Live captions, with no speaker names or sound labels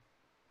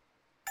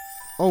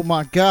Oh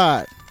my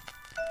God.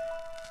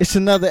 It's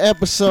another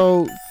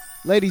episode.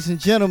 Ladies and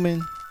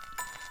gentlemen,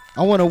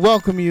 I want to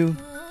welcome you.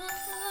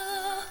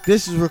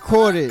 This is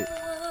recorded.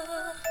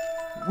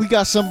 We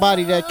got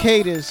somebody that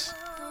caters.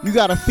 You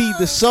got to feed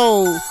the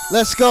soul.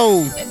 Let's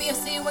go.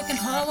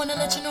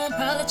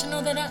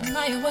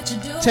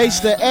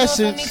 Taste the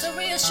essence.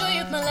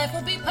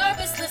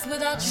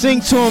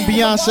 Sing to him,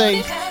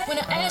 Beyonce.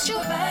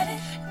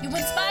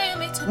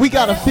 We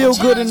got to feel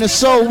good in the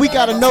soul. We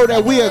got to know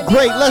that we are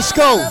great. Let's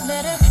go.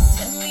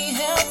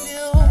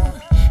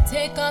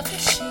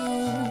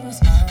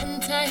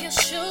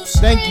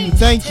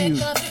 Thank you.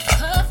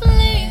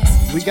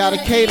 We got to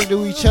cater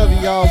to each other,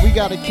 y'all. We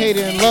got to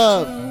cater in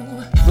love.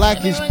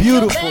 Black is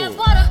beautiful.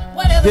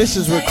 This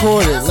is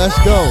recorded. Let's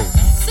go.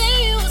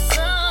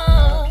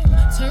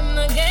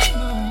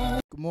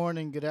 Good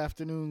morning, good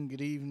afternoon,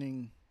 good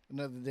evening.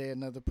 Another day,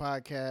 another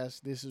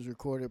podcast. This is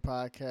recorded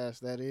podcast.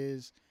 That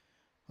is.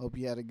 Hope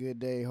you had a good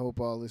day. Hope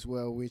all is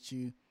well with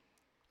you.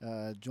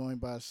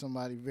 Joined by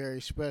somebody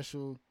very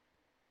special.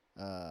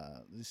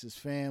 This is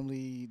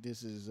family.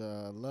 This is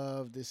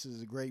love. This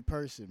is a great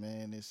person,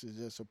 man. This is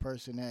just a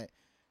person that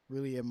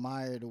really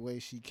admire the way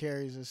she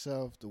carries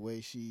herself, the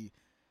way she,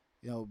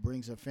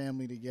 brings her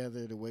family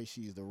together, the way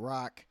she's the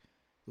rock,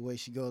 the way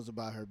she goes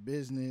about her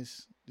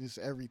business, just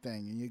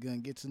everything. And you're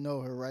going to get to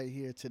know her right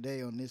here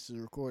today on This Is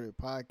Recorded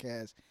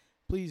podcast.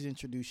 Please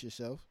introduce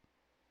yourself.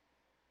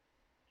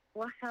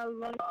 Well,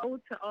 hello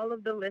to all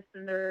of the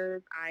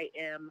listeners. I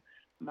am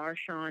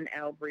Marshawn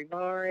L.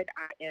 Brevard.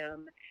 I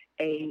am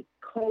a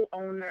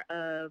co-owner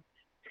of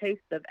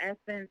Taste of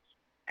Essence,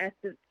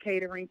 Essence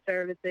Catering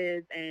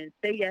Services, and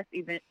Say Yes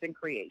Events and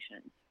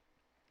Creations.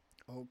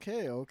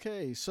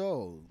 Okay.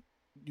 So,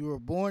 you were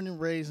born and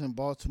raised in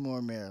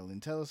Baltimore,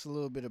 Maryland. Tell us a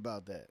little bit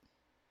about that.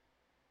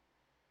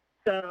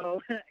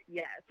 So,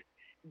 yes,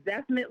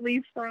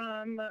 definitely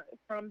from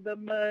the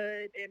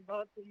mud in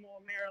Baltimore,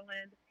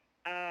 Maryland.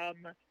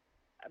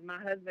 My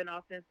husband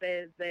often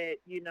says that,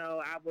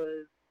 I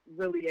was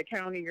really a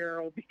county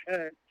girl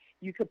because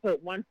you could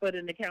put one foot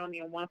in the county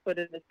and one foot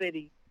in the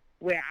city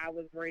where I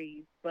was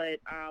raised. But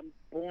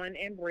born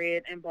and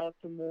bred in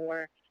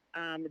Baltimore,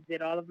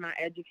 did all of my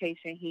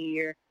education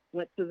here,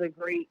 went to the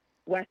Great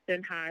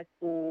Western High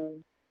School,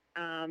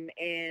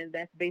 and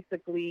that's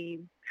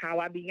basically how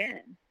I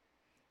began.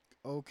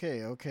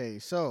 Okay.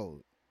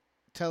 So,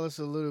 tell us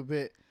a little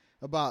bit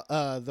about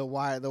The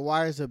Wire. The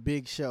Wire's a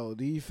big show.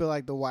 Do you feel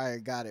like The Wire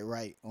got it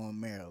right on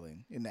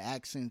Maryland in the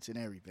accents and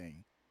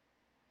everything?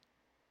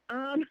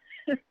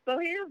 So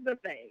here's the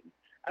thing.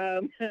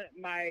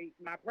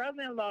 My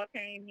brother-in-law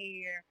came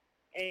here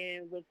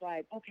and was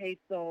like, okay,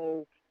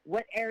 so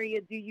what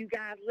area do you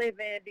guys live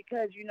in?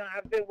 Because,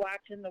 I've been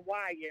watching The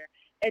Wire.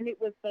 And it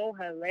was so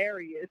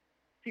hilarious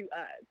to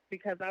us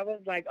because I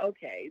was like,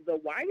 okay, The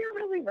Wire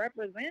really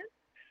represents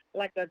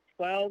like a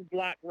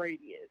 12-block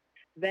radius.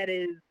 That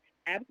is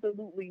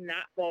absolutely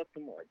not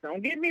Baltimore.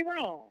 Don't get me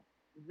wrong.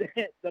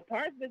 The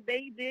parts that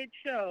they did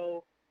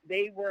show,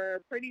 they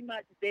were pretty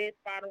much dead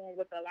spot on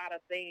with a lot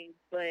of things,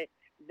 but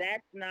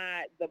that's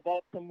not the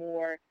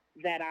Baltimore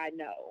that I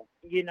know.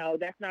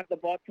 That's not the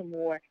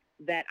Baltimore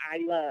that I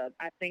love.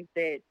 I think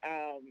that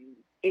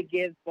it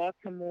gives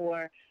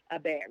Baltimore a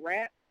bad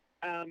rap.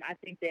 I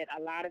think that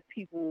a lot of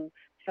people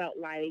felt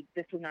like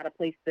this was not a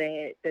place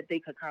that they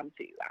could come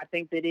to. I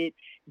think that it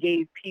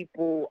gave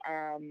people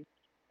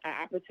an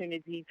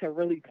opportunity to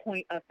really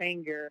point a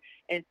finger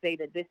and say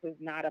that this is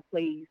not a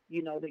place,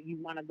 that you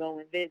want to go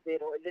and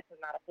visit, or this is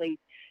not a place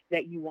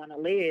that you want to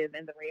live.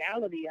 And the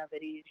reality of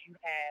it is you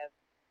have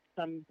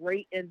some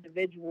great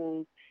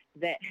individuals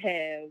that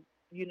have,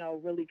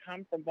 really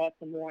come from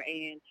Baltimore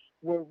and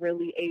were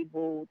really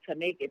able to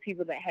make it.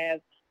 People that have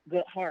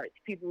good hearts,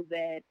 people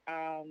that,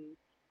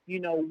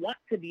 want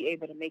to be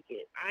able to make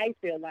it. I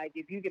feel like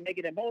if you can make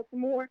it in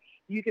Baltimore,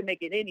 you can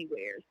make it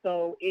anywhere.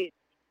 So it,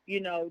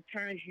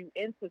 turns you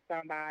into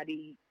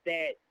somebody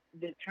that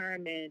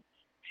determined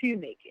to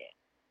make it.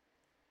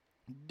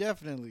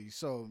 Definitely.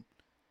 So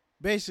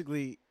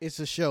basically, it's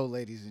a show,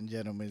 ladies and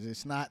gentlemen.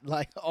 It's not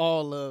like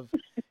all of,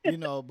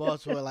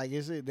 Baltimore. Like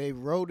they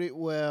wrote it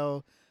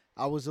well.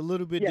 I was a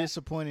little bit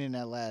disappointed in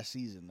that last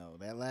season, though.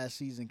 That last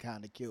season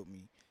kind of killed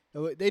me.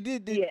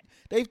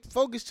 They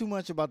focused too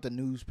much about the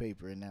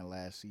newspaper in that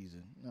last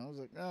season. I was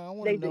like, I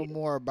want to know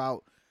more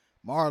about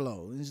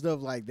Marlo and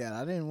stuff like that.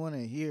 I didn't want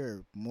to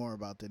hear more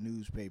about the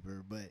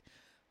newspaper. But,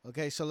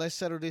 okay, so let's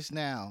settle this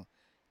now.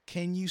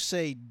 Can you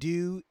say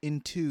do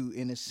and to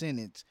in a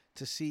sentence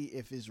to see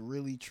if it's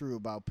really true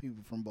about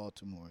people from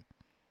Baltimore?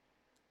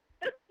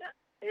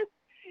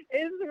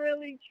 It's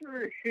really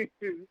true.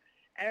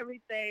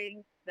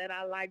 Everything that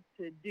I like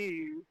to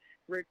do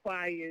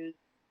requires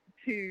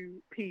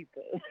two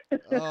people.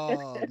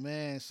 Oh,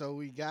 man. So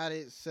we got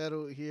it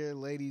settled here,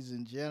 ladies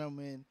and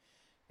gentlemen.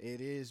 It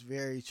is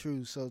very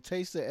true. So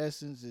Taste the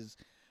Essence is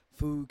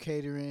food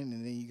catering,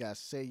 and then you got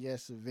Say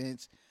Yes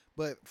Events.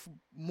 But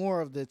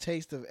more of the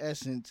Taste of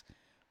Essence,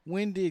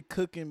 when did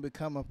cooking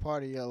become a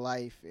part of your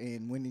life,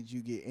 and when did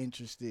you get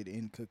interested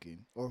in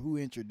cooking, or who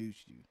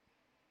introduced you?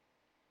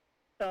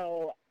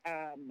 So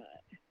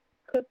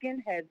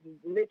cooking has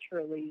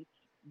literally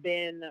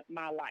been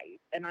my life.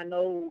 And I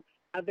know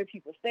other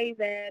people say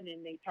that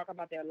and they talk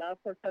about their love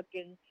for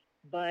cooking,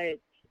 but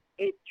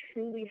it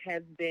truly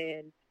has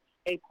been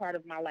a part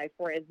of my life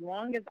for as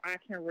long as I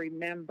can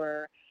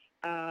remember.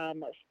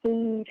 Um,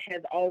 Food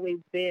has always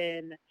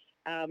been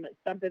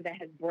something that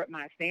has brought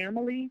my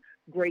family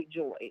great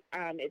joy.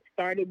 It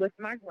started with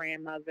my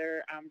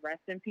grandmother,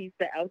 rest in peace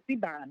to Elsie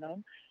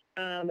Bonham,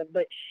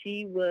 but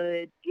she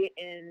would get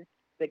in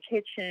the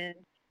kitchen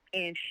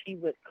and she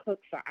would cook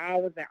for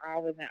hours and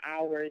hours and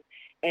hours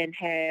and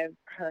have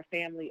her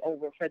family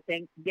over for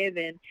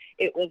Thanksgiving.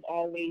 It was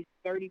always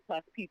 30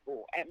 plus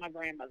people at my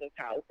grandmother's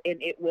house,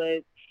 and it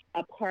was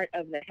a part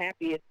of the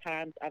happiest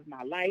times of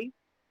my life.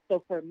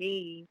 So for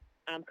me,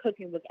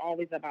 cooking was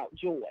always about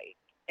joy.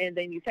 And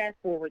then you fast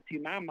forward to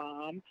my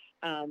mom,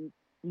 um,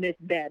 Miss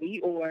Betty,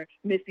 or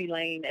Missy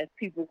Lane, as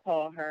people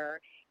call her,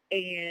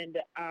 and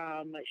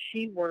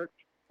she worked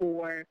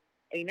for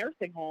a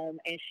nursing home,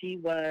 and she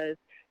was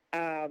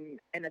an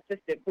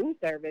assistant food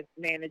service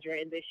manager,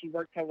 and then she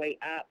worked her way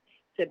up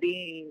to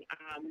being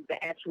the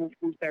actual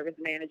food service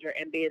manager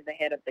and being the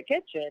head of the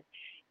kitchen.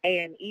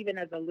 And even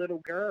as a little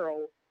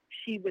girl,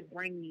 she would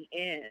bring me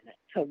in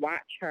to watch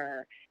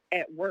her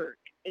at work.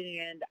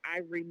 And I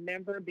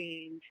remember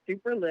being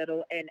super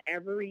little, and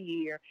every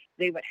year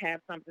they would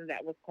have something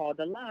that was called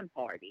a lawn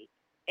party.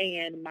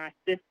 And my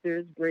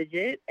sisters,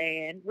 Bridget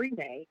and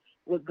Renee,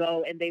 would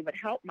go and they would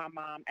help my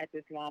mom at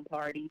this lawn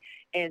party,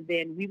 and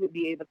then we would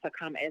be able to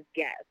come as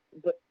guests.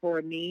 But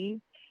for me,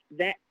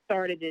 that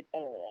started it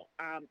all.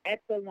 At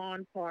the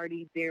lawn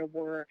party, there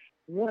were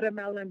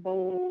watermelon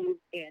bowls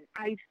and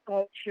ice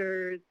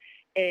sculptures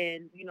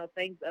and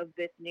things of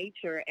this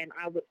nature, and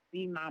I would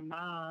see my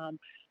mom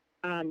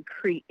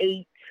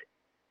create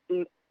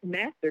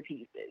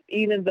masterpieces.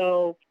 Even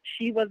though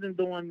she wasn't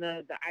doing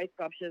the ice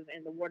sculptures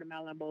and the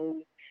watermelon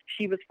bowls,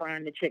 she was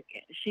frying the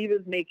chicken. She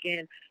was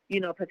making,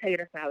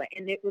 potato salad,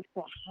 and it was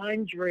for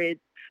hundreds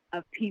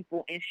of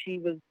people, and she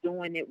was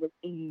doing it with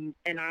ease.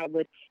 And I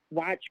would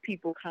watch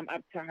people come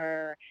up to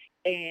her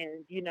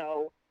and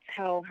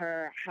tell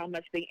her how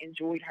much they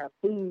enjoyed her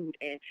food,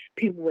 and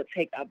people would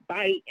take a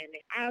bite and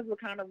their eyes would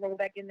kind of roll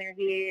back in their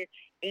head,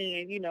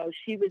 and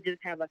she would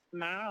just have a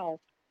smile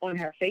on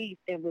her face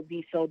and would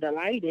be so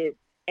delighted.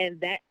 And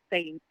that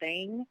same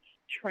thing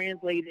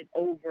translated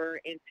over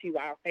into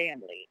our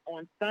family.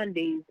 On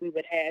Sundays, we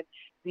would have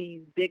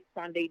these big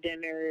Sunday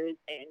dinners,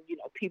 and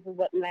people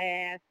would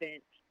laugh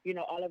and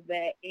all of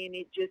that, and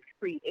it just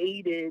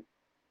created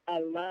a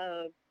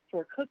love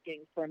for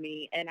cooking for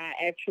me. And I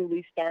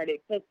actually started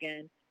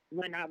cooking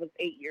when I was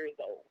 8 years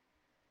old.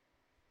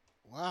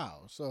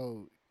 Wow.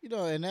 So,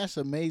 and that's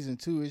amazing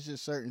too. It's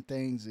just certain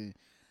things and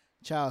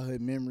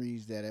childhood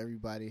memories that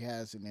everybody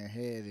has in their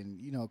head.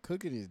 And,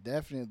 cooking is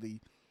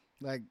definitely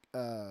like,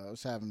 I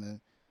was having to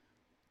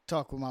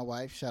talk with my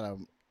wife. Shout out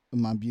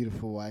my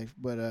beautiful wife,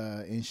 but,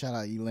 and shout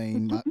out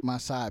Elaine, my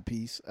side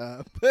piece.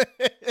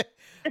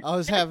 I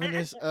was having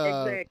this,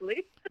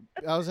 Exactly.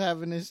 I was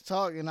having this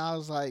talk and I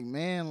was like,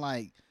 man,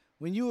 like,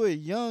 when you were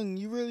young,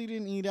 you really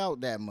didn't eat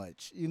out that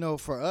much.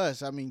 For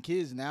us, I mean,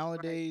 kids Right.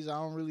 nowadays, I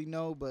don't really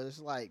know, but it's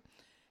like,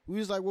 we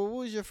was like, well, what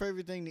was your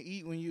favorite thing to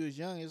eat when you was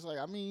young? It's like,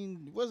 I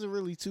mean, it wasn't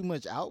really too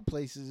much out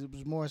places. It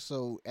was more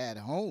so at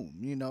home,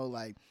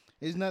 like,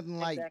 there's nothing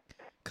like Exactly.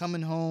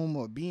 coming home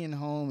or being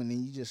home and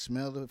then you just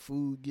smell the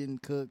food getting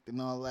cooked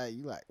and all that.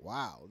 You like,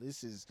 wow,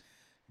 this is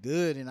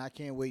good and I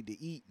can't wait to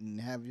eat and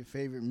have your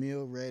favorite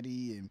meal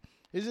ready. And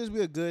it's just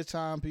be a good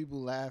time, people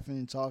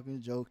laughing,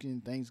 talking,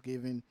 joking.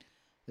 Thanksgiving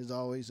is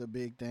always a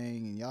big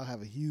thing and y'all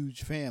have a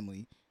huge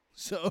family.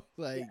 So,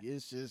 like,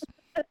 Yeah.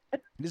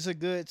 it's a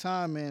good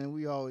time, man, and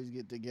we always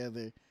get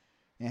together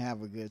and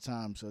have a good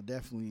time. So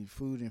definitely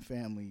food and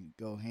family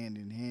go hand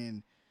in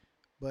hand.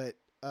 But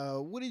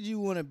what did you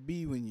want to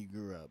be when you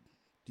grew up?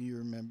 Do you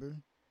remember?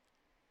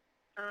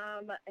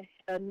 Um,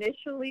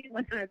 Initially,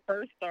 when I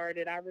first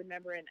started, I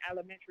remember in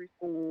elementary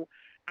school,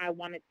 I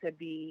wanted to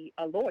be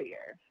a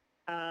lawyer.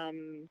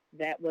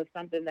 That was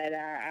something that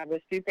I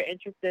was super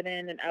interested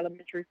in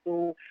elementary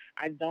school.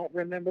 I don't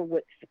remember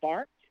what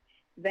sparked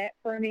that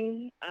for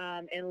me.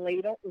 And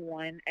later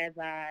on, as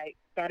I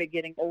started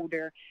getting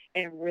older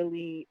and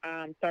really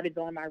started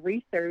doing my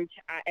research,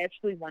 I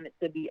actually wanted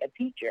to be a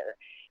teacher.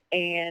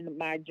 And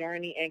my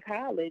journey in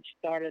college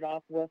started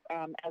off with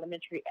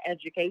elementary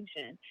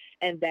education,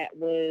 and that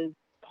was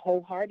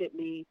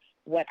wholeheartedly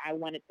what I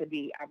wanted to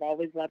be. I've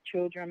always loved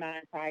children my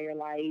entire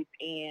life,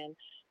 and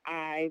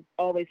I've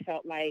always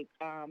felt like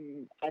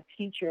a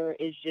teacher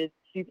is just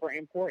super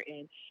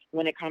important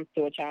when it comes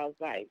to a child's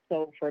life.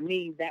 So for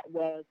me, that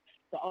was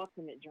the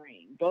ultimate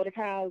dream. Go to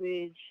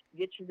college,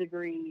 get your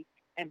degree,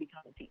 and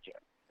become a teacher.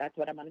 That's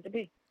what I wanted to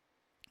be.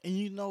 And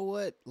you know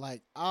what?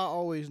 Like I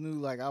always knew,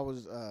 like I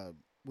was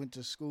went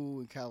to school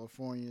in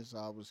California, so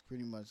I was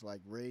pretty much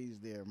like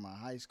raised there my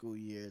high school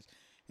years.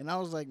 And I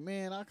was like,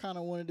 man, I kind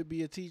of wanted to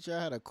be a teacher.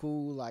 I had a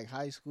cool like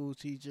high school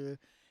teacher,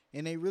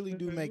 and they really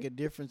do make Hmm. a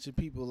difference in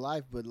people's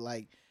life. But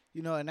like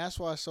and that's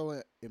why it's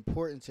so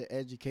important to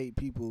educate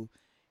people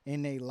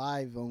in their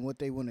life on what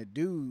they want to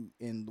do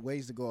and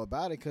ways to go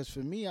about it. Because for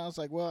me, I was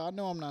like, well, I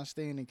know I'm not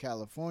staying in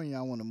California.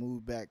 I want to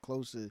move back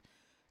closer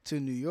to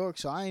New York.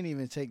 So I ain't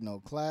even take no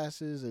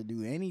classes or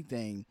do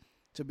anything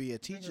to be a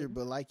teacher. Mm-hmm.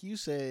 But like you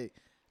said,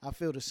 I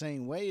feel the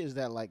same way, is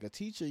that like a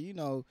teacher,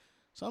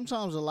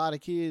 sometimes a lot of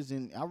kids,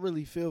 and I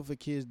really feel for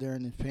kids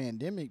during this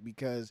pandemic,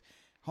 because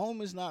home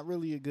is not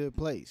really a good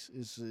place.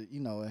 It's, it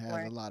has a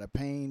Right. lot of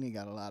pain, it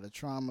got a lot of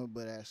trauma,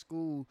 but at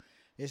school,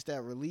 it's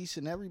that release,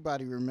 and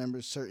everybody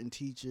remembers certain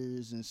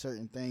teachers and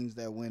certain things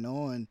that went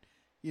on,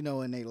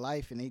 in their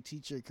life, and a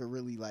teacher could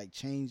really like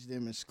change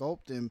them and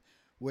sculpt them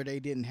where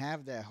they didn't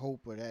have that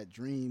hope or that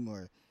dream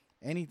or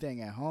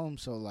anything at home.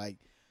 So like,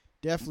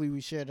 definitely we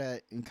share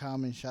that in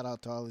common. Shout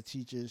out to all the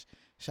teachers.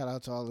 Shout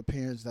out to all the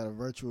parents that are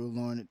virtual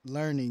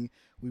learning.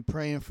 We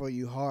praying for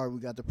you hard.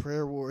 We got the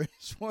prayer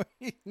warriors for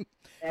you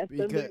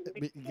because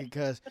Absolutely.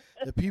 because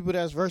the people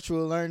that's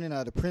virtual learning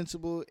are the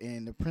principal,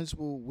 and the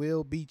principal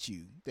will beat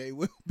you. They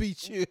will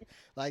beat you.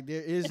 Like,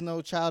 there is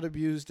no child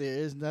abuse. There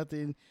is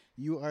nothing.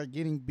 You are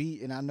getting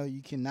beat, and I know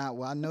you cannot.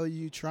 Well, I know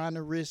you trying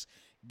to risk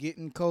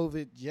getting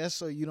COVID just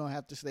so you don't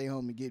have to stay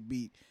home and get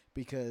beat,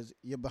 because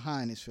your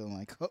behind is feeling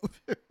like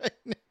COVID right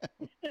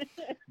now.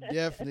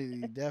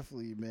 Definitely,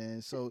 definitely,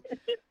 man. So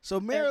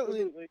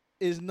Maryland Absolutely.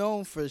 is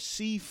known for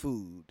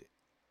seafood.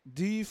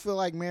 Do you feel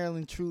like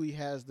Maryland truly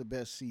has the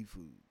best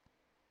seafood?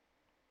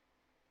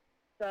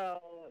 So,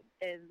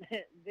 and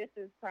this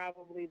is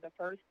probably the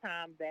first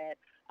time that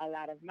a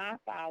lot of my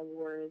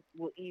followers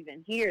will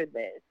even hear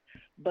this,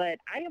 but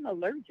I am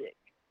allergic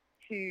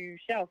to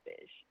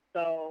shellfish.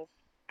 So,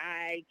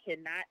 I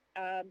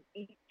cannot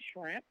eat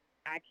shrimp.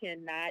 I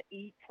cannot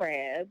eat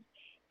crabs.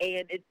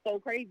 And it's so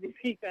crazy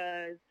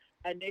because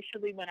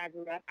initially when I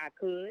grew up, I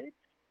could.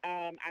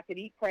 I could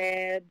eat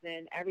crabs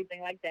and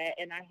everything like that.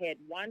 And I had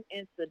one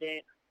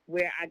incident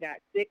where I got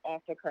sick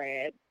off of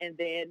crabs, and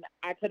then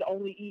I could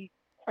only eat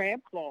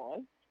crab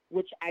claws,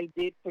 which I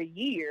did for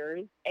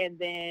years, and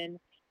then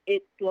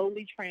it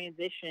slowly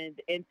transitioned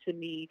into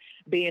me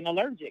being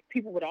allergic.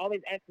 People would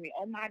always ask me,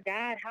 "Oh my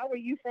God, how are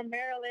you from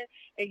Maryland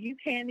and you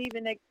can't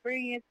even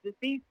experience the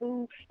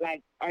seafood?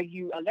 Like, are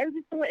you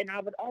allergic to it?" And I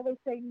would always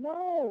say,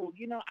 "No,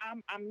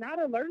 I'm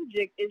not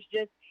allergic. It's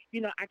just,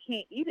 I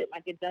can't eat it.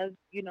 Like, it does,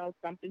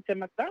 something to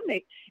my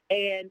stomach."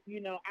 And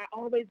I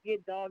always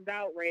get dogged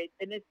out, Rich,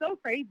 and it's so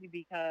crazy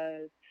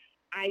because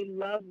I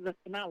love the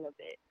smell of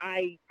it.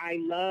 I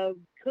love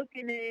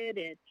cooking it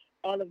and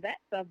all of that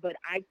stuff, but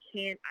I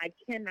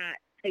cannot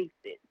taste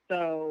it.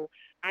 So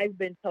I've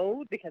been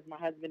told, because my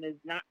husband is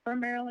not from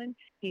Maryland,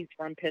 he's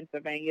from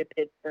Pennsylvania,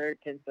 Pittsburgh,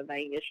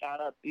 Pennsylvania.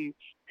 Shout out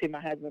to my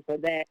husband for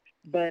that.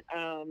 But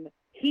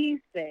he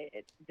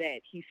said that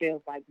he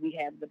feels like we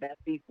have the best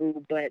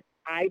seafood, but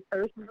I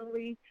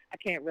personally I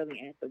can't really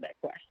answer that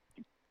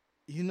question.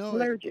 You know,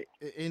 Allergic.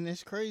 and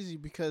it's crazy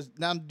because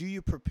now, do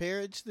you prepare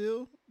it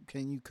still?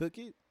 Can you cook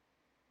it?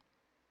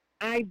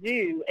 I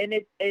do, and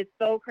it's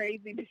so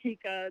crazy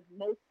because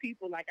most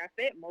people, like I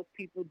said, most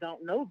people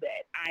don't know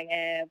that I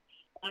have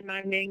on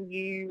my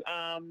menu,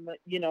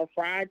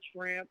 fried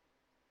shrimp,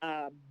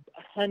 uh,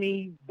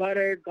 honey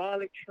butter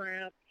garlic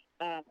shrimp,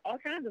 all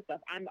kinds of stuff.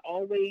 I'm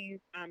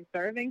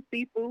serving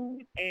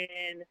seafood,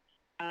 and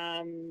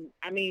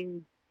I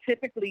mean,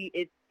 typically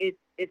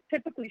it's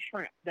typically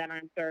shrimp that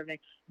I'm serving,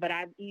 but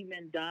I've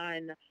even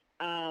done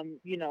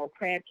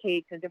crab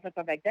cakes and different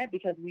stuff like that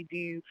because we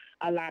do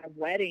a lot of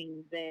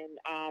weddings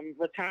and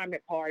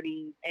retirement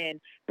parties and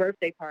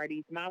birthday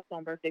parties,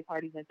 milestone birthday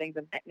parties, and things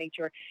of that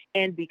nature.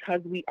 And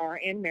because we are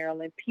in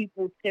Maryland,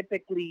 people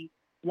typically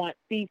want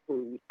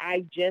seafood.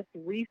 I just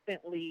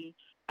recently,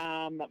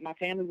 my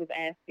family was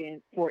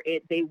asking for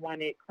it. They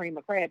wanted cream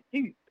of crab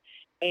soup.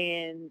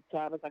 And so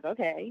I was like,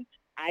 okay,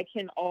 I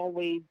can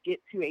always get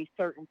to a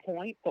certain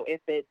point. So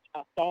if it's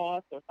a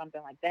sauce or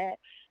something like that,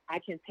 I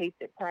can taste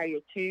it prior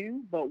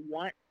to. But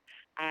once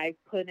I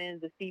put in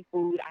the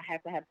seafood, I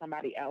have to have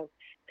somebody else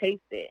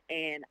taste it.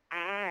 And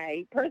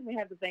I personally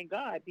have to thank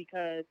God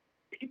because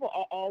people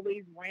are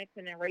always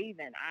ranting and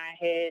raving.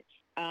 I had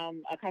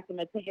a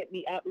customer to hit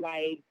me up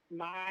like,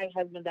 my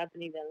husband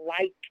doesn't even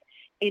like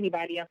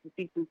anybody else's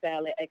seafood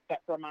salad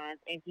except for mine,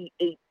 and he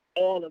ate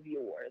all of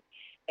yours.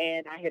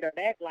 And I hit her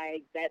back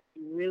like, that's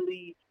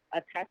really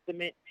a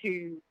testament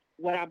to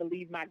what I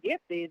believe my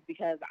gift is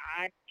because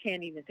I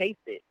can't even taste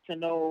it to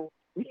know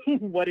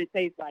what it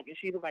tastes like. And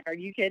she was like, "Are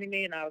you kidding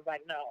me?" And I was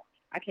like, "No,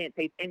 I can't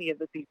taste any of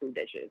the seafood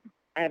dishes.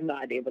 I have no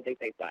idea what they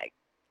taste like."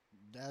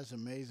 That's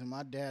amazing.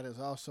 My dad is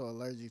also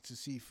allergic to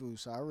seafood,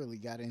 so I really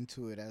got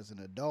into it as an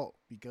adult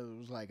because it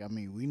was like, I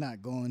mean, we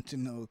not going to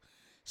no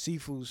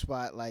seafood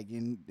spot like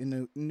in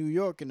New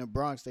York in the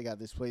Bronx. They got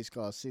this place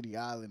called City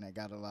Island that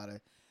got a lot of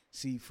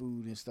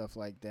seafood and stuff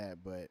like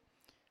that. But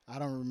I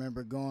don't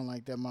remember going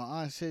like that. My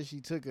aunt said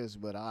she took us,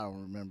 but I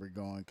don't remember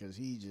going because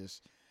he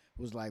just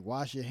was like,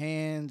 wash your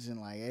hands and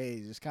like,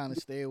 hey, just kind of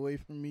stay away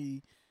from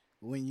me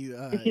when you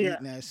Yeah.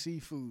 eating that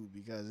seafood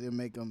because it'll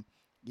make them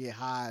get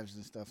hives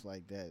and stuff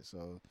like that.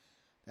 So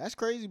that's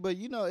crazy. But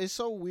it's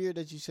so weird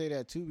that you say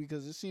that too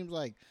because it seems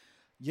like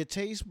your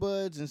taste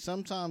buds, and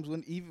sometimes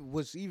when even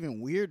what's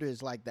even weirder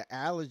is like the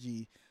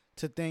allergy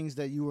to things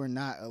that you were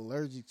not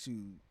allergic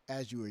to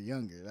as you were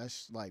younger.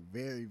 That's like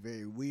very,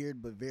 very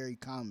weird, but very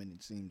common,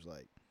 it seems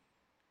like.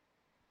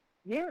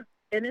 Yeah.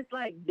 And it's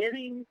like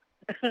getting,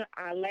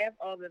 I laugh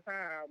all the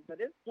time, but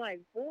it's like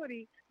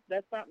 40,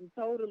 that's something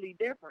totally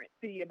different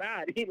to your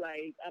body.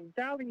 Like, I'm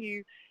telling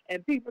you,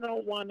 and people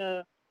don't want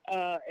to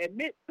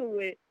admit to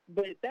it,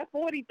 but that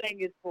 40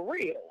 thing is for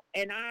real.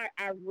 And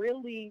I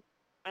really,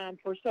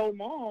 for so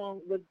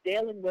long, was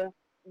dealing with,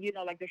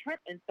 like the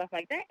shrimp and stuff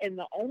like that. And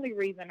the only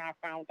reason I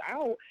found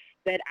out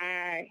that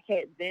I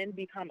had then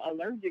become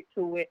allergic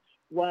to it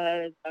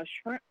was a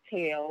shrimp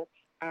tail.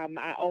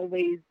 I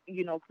always,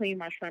 clean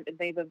my shrimp and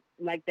things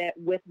like that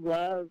with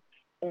gloves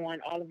on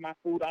all of my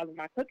food, all of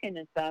my cooking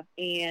and stuff.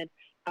 And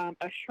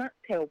a shrimp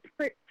tail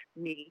pricked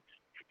me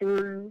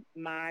through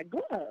my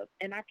glove.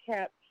 And I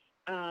kept,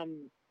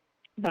 um,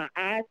 my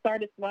eyes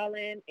started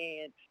swelling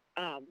and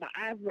my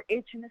eyes were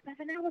itching and stuff.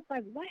 And I was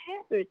like, what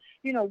happened?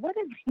 What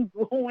is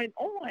going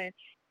on?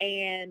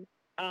 And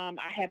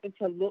I happened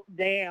to look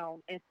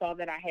down and saw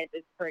that I had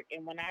this prick.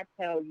 And when I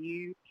tell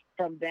you,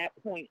 from that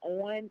point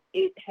on,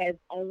 it has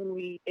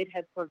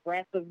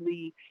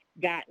progressively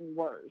gotten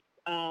worse.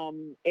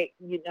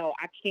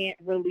 I can't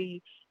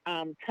really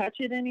touch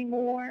it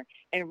anymore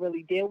and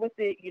really deal with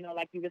it.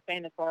 Like you were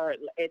saying, as far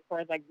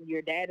as like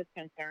your dad is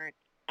concerned,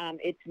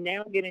 it's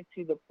now getting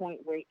to the point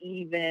where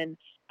even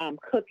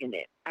cooking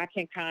it, I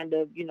can kind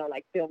of,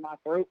 like feel my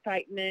throat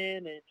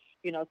tightening and,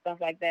 stuff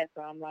like that.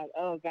 So I'm like,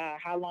 oh God,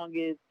 how long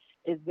is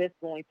this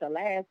going to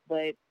last?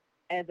 But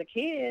as a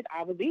kid,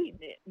 I was eating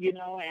it, and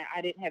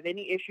I didn't have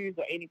any issues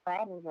or any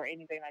problems or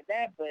anything like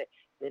that. But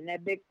then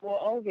that big boy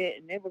over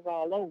it, and it was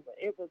all over.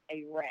 It was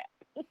a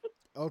wrap.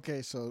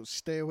 Okay, so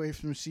stay away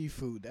from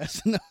seafood.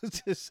 That's enough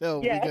to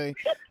so Yeah.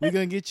 we're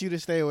gonna get you to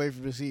stay away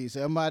from the sea.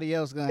 Somebody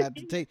else gonna have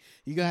to take.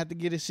 You're gonna have to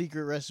get a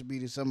secret recipe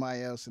to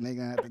somebody else, and they're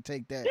gonna have to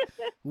take that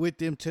with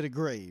them to the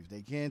grave.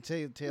 They can't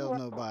tell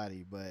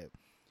nobody. But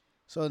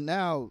so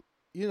now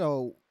you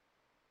know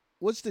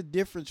what's the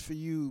difference for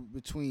you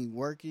between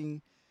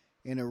working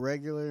in a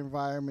regular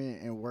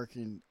environment and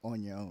working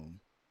on your own.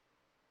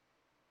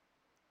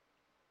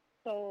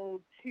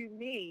 So to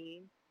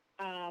me,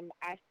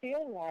 I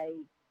feel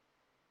like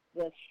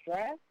the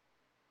stress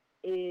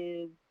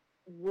is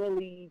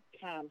really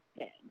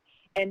constant,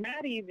 and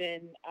not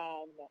even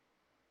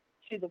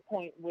to the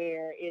point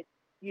where it's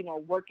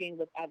working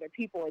with other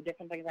people or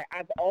different things. Like,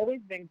 I've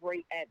always been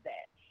great at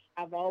that.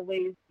 I've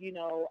always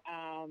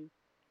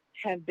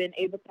have been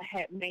able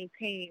to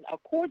maintain a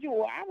cordial,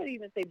 or I would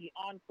even say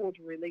beyond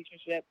cordial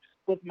relationship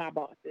with my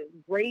bosses.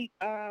 Great,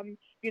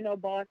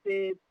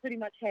 bosses. Pretty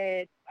much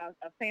had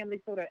a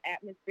family sort of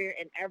atmosphere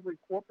in every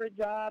corporate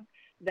job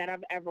that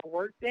I've ever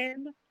worked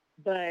in.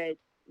 But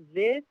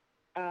this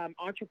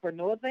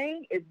entrepreneur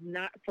thing is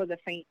not for the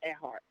faint at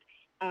heart.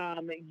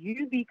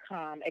 You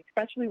become,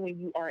 especially when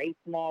you are a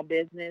small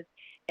business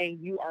and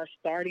you are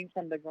starting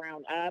from the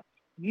ground up,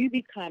 you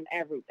become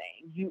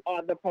everything. You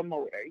are the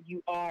promoter.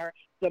 You are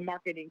the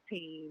marketing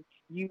team.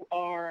 You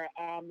are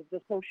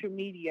the social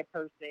media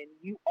person.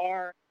 You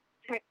are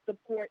tech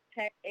support,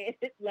 tech ed.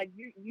 Like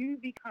you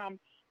become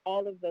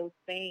all of those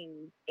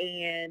things,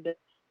 and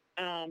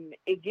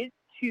it gets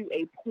to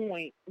a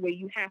point where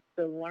you have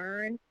to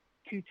learn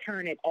to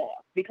turn it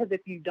off, because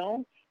if you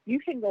don't, you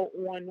can go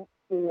on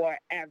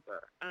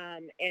forever.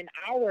 In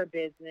our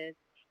business,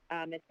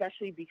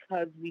 especially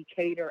because we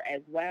cater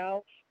as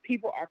well,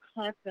 people are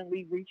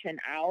constantly reaching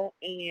out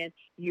and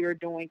you're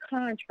doing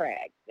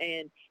contracts.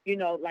 And,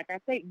 like I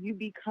said, you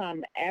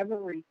become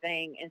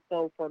everything. And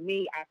so for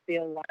me, I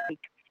feel like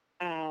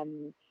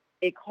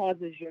it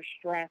causes your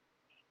stress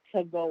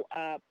to go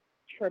up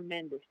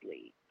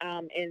tremendously.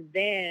 And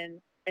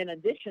then in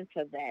addition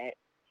to that,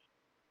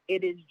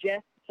 it is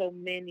just so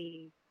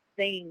many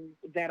things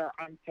that are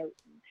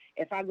uncertain.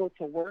 If I go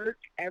to work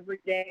every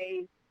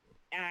day,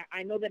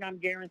 I know that I'm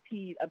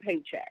guaranteed a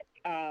paycheck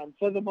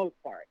for the most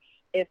part.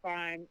 If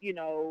I'm,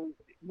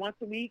 once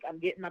a week, I'm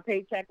getting my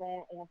paycheck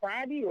on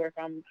Friday, or if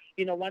I'm,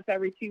 once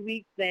every 2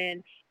 weeks,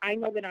 then I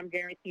know that I'm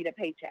guaranteed a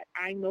paycheck.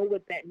 I know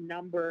what that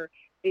number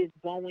is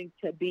going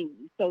to be.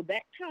 So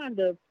that kind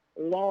of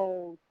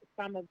lulls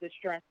some of the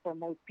stress for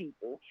most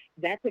people.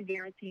 That's a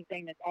guaranteed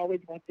thing that's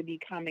always going to be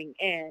coming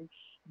in.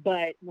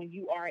 But when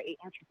you are an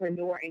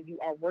entrepreneur and you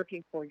are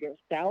working for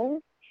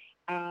yourself,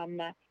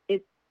 um,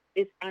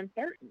 it's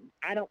uncertain.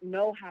 I don't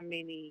know how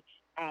many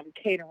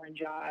catering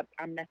jobs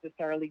I'm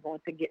necessarily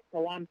going to get,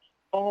 so I'm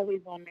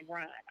always on the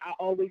grind. I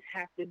always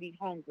have to be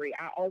hungry.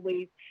 I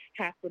always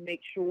have to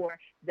make sure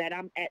that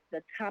I'm at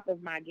the top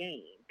of my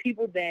game.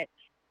 People that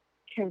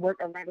can work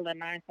a regular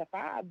 9 to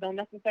 5 don't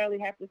necessarily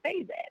have to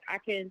say that. I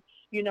can,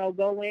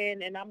 go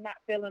in and I'm not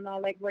feeling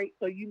all that great,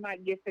 so you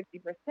might get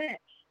 50%.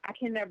 I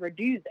can never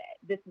do that.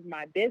 This is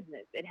my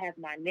business. It has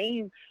my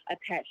name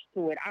attached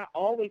to it. I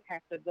always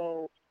have to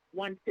go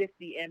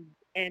 150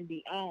 and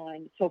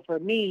beyond. So for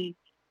me,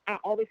 I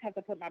always have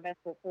to put my best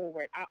foot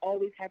forward. I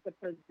always have to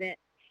present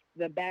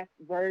the best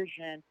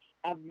version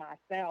of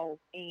myself,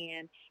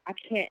 and I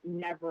can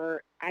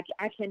never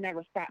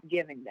stop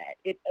giving that.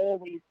 It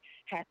always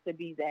has to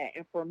be that.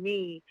 And for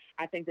me,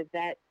 I think that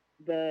that's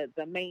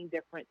the main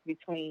difference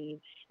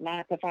between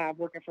 9 to 5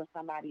 working for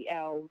somebody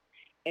else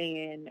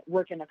and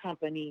working a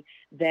company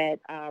that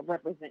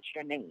represents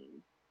your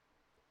name.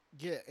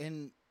 Yeah,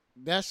 and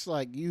that's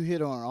like you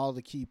hit on all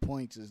the key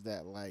points. Is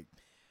that like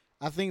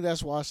I think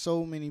that's why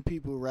so many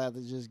people rather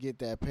just get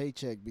that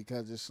paycheck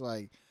because it's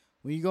like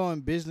when you go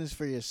in business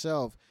for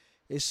yourself,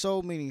 it's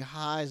so many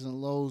highs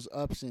and lows,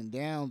 ups and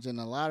downs, and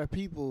a lot of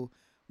people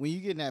when you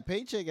get that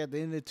paycheck at the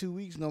end of 2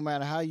 weeks, no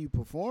matter how you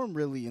perform,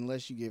 really,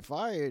 unless you get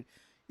fired,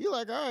 you're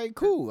like, all right,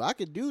 cool, I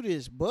could do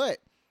this. But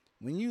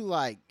when you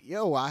like,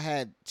 yo, I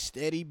had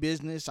steady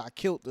business, I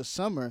killed the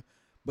summer,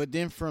 but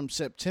then from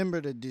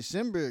September to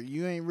December,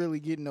 you ain't really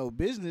getting no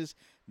business.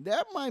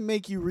 That might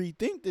make you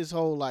rethink this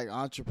whole like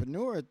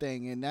entrepreneur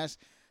thing. And that's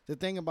the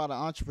thing about an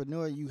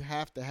entrepreneur. You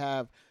have to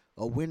have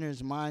a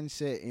winner's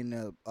mindset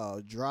and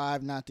a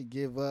drive not to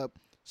give up.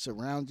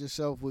 Surround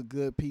yourself with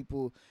good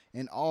people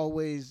and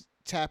always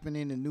tapping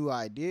into new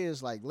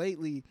ideas. Like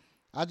lately,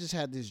 I just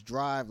had this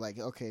drive. Like,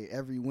 okay,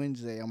 every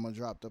Wednesday I'm gonna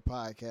drop the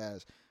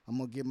podcast. I'm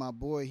gonna get my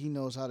boy. He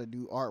knows how to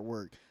do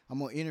artwork. I'm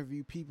gonna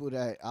interview people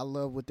that I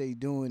love what they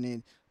doing,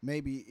 and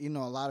maybe a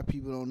lot of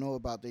people don't know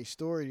about their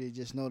story. They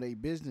just know their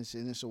business,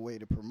 and it's a way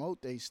to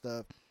promote their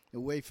stuff, a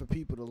way for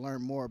people to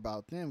learn more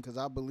about them. Because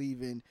I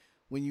believe in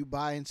when you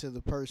buy into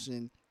the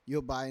person,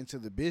 you'll buy into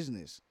the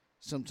business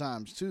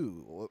sometimes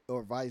too,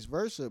 or vice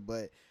versa.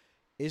 But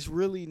it's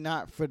really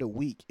not for the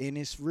weak, and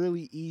it's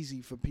really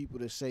easy for people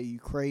to say you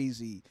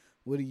crazy.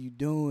 What are you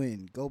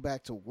doing? Go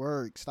back to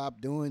work. Stop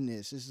doing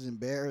this. This is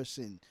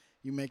embarrassing.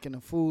 You're making a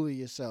fool of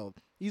yourself.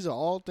 These are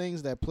all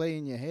things that play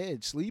in your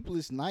head.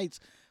 Sleepless nights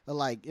are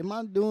like, am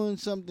I doing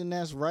something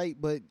that's right?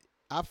 But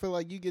I feel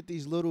like you get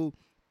these little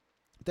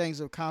things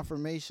of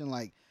confirmation,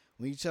 like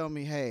when you tell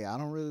me, hey, I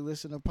don't really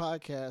listen to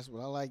podcasts, but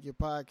I like your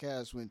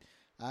podcast. When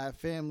I have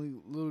family,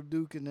 Little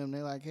Duke and them,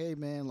 they're like, hey,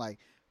 man, like,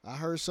 I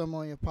heard something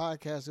on your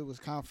podcast. It was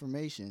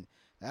confirmation.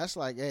 That's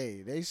like,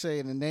 hey, they say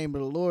in the name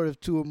of the Lord, if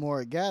two or more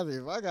are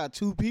gathered. If I got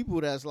two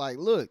people that's like,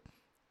 look,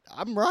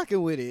 I'm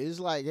rocking with it. It's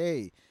like,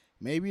 hey,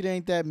 maybe it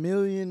ain't that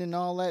million and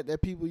all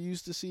that people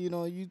used to see it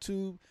on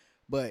YouTube,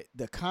 but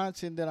the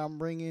content that I'm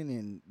bringing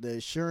and the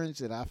assurance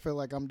that I feel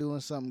like I'm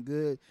doing something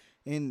good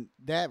and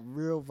that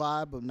real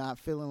vibe of not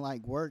feeling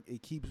like work,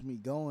 it keeps me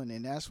going.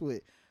 And that's what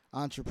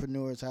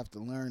entrepreneurs have to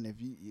learn.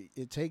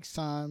 It takes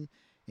time,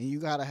 and you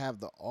got to have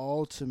the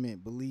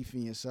ultimate belief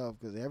in yourself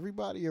because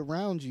everybody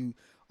around you,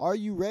 are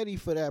you ready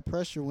for that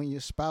pressure when your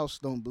spouse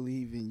don't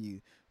believe in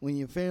you, when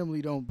your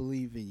family don't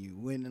believe in you,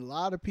 when a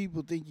lot of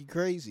people think you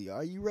crazy?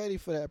 Are you ready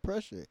for that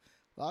pressure?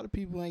 A lot of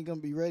people ain't gonna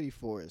be ready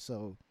for it.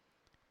 So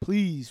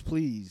please,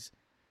 please,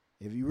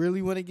 if you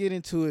really want to get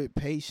into it,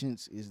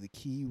 patience is the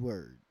key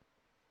word.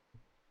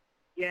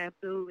 You're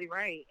absolutely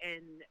right.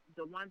 And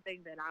the one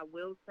thing that I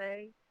will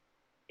say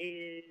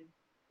is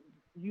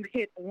you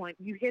hit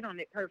on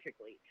it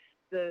perfectly.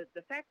 The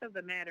fact of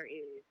the matter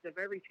is the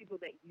very people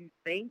that you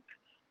think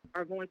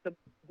are going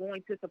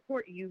to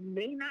support you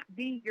may not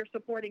be your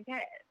supporting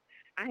cast.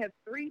 I have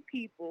 3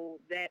 people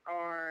that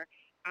are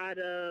out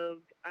of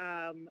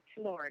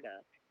Florida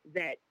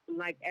that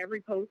like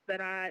every post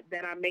that I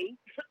make.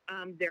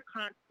 They're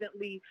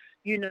constantly,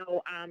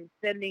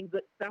 sending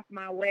good stuff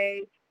my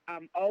way.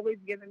 Always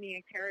giving me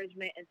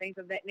encouragement and things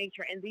of that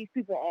nature. And these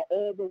people are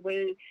all the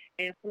way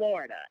in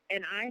Florida.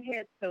 And I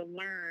had to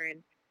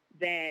learn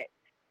that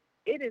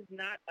it is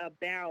not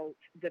about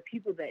the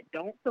people that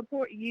don't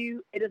support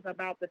you. It is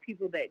about the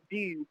people that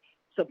do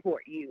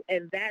support you.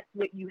 And that's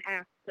what you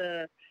have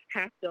to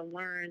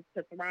learn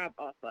to thrive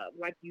off of.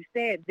 Like you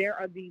said, there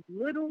are these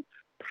little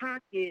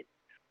pockets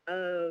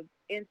of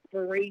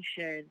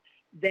inspiration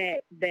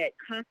that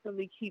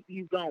constantly keep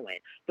you going.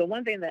 The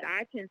one thing that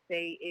I can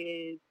say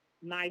is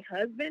my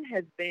husband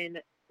has been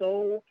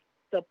so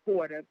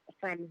supportive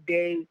from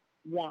day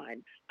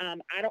one.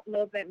 I don't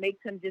know if that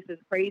makes him just as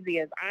crazy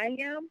as I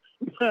am,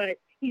 but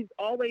he's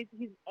always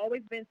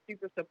been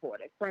super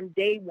supportive from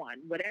day one.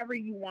 Whatever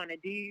you want to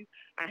do,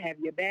 I have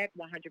your back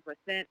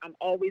 100%. I'm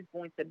always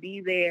going to be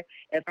there.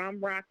 If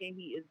I'm rocking,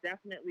 he is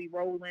definitely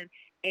rolling.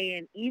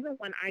 And even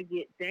when I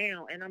get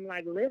down and I'm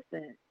like,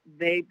 listen,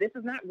 babe, this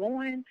is not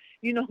going,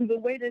 the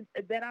way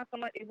that I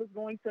thought it was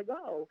going to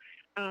go.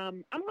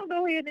 I'm gonna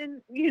go ahead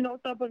and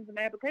start putting some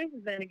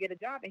applications in and get a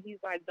job. And he's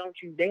like, don't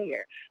you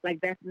dare! Like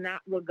that's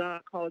not what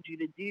God called you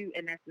to do,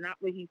 and that's not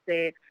what He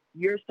said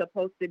you're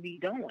supposed to be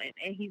doing.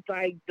 And he's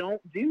like,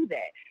 don't do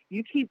that.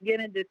 You keep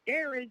getting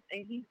discouraged.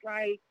 And he's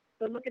like,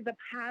 so look at the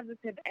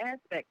positive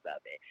aspects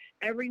of it.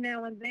 Every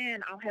now and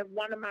then, I'll have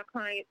one of my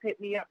clients hit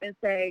me up and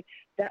say,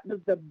 that was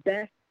the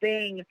best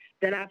thing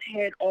that I've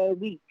had all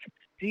week.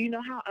 Do you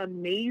know how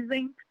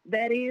amazing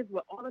that is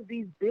with all of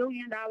these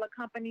billion-dollar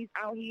companies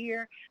out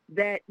here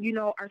that,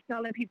 are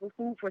selling people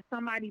food for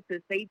somebody to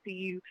say to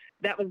you,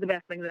 that was the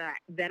best thing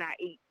that I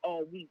ate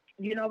all week.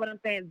 You know what I'm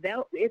saying?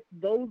 It's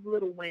those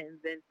little wins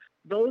and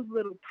those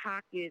little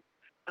pockets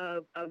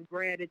of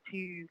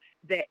gratitude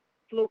that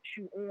floats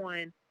you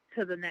on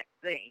to the next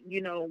thing.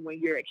 You know, when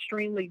you're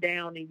extremely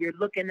down and you're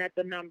looking at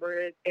the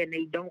numbers and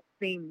they don't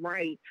seem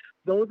right,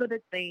 those are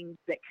the things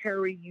that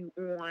carry you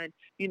on,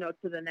 you know,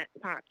 to the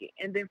next pocket.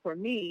 And then for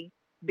me,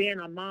 being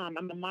a mom,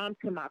 I'm a mom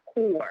to my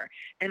core,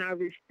 and I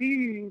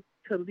refuse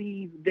to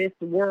leave this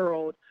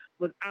world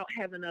without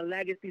having a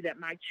legacy that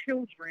my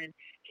children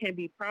can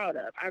be proud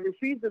of. I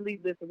refuse to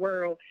leave this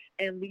world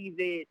and leave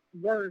it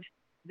worse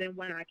than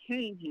when I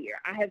came here.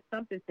 I have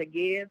something to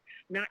give,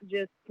 not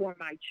just for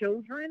my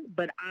children,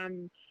 but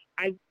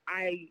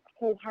I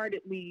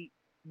wholeheartedly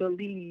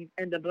believe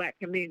in the Black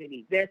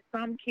community. There's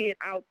some kid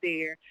out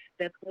there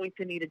that's going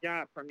to need a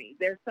job from me.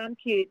 There's some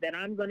kid that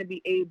I'm going to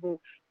be able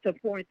to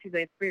pour into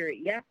their spirit.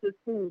 Yes, it's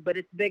food, but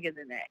it's bigger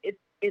than that.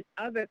 It's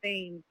other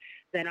things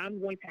that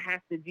I'm going to have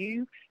to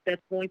do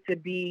that's going to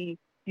be,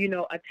 you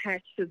know,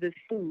 attached to this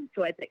food.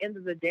 So at the end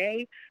of the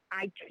day,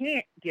 I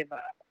can't give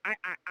up.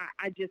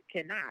 I just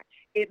cannot.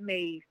 It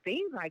may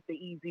seem like the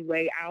easy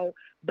way out,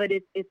 but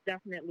it's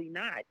definitely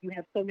not. You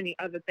have so many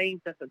other things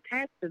that's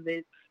attached to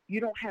this. You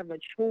don't have a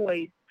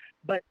choice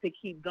but to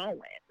keep going.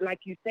 Like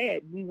you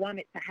said, we want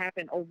it to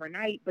happen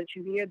overnight, but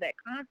you hear that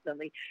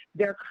constantly.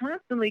 They're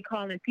constantly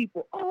calling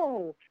people,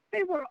 oh,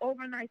 they were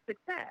overnight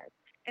success.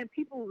 And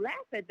people laugh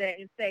at that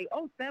and say,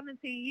 oh,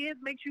 17 years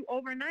makes you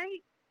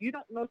overnight? You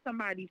don't know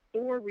somebody's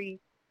story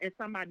and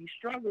somebody's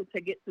struggle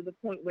to get to the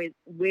point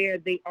where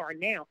they are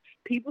now.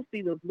 People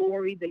see the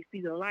glory, they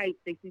see the lights,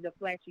 they see the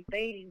flashy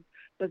things,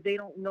 but they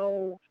don't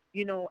know,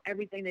 you know,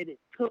 everything that it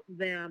took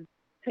them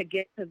to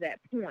get to that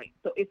point.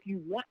 So if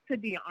you want to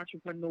be an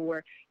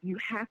entrepreneur, you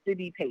have to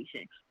be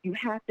patient. You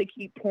have to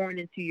keep pouring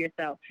into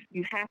yourself.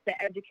 You have to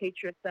educate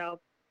yourself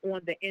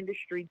on the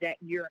industry that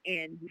you're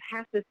in. You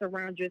have to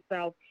surround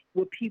yourself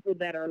with people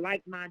that are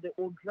like-minded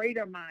or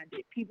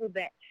greater-minded, people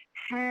that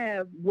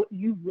have what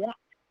you want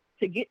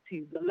to get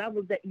to, the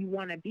levels that you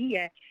want to be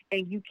at.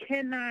 And you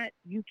cannot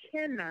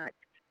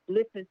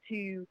listen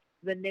to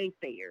the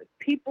naysayers.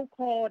 People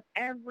called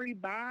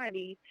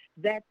everybody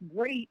that's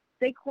great,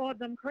 they called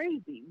them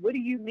crazy. What do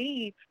you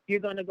mean you're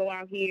going to go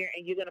out here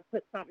and you're going to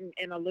put something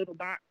in a little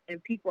box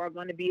and people are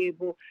going to be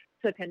able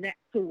to connect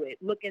to it?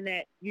 Looking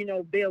at, you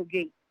know, Bill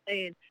Gates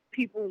and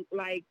people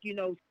like, you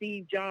know,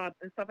 Steve Jobs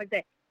and stuff like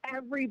that.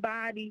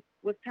 Everybody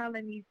was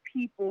telling these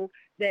people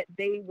that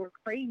they were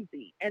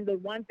crazy. And the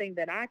one thing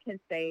that I can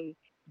say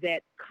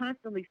that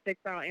constantly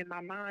sticks out in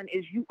my mind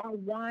is you are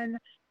one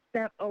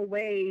step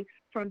away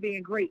from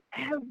being great.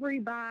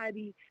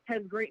 Everybody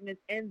has greatness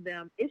in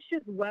them. It's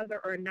just whether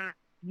or not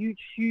you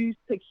choose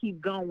to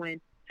keep going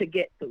to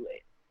get to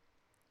it.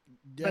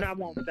 But I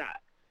won't stop.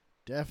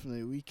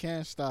 Definitely. We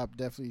can't stop.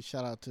 Definitely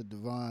shout out to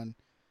Devon.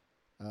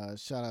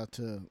 Shout out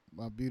to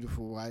my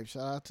beautiful wife.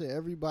 Shout out to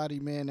everybody,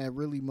 man, that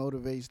really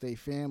motivates their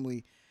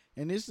family.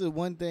 And this is the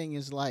one thing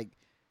is like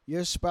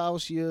your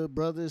spouse, your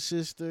brother,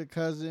 sister,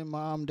 cousin,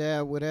 mom,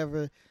 dad,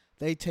 whatever,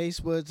 they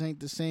taste buds ain't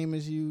the same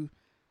as you.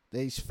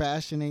 They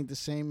fashion ain't the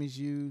same as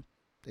you.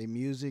 Their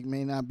music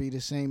may not be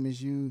the same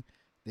as you.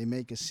 They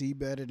make it see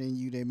better than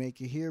you. They make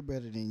it hear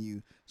better than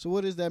you. So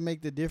what does that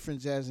make the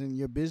difference as in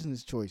your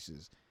business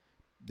choices?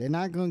 They're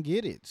not going to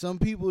get it. Some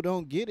people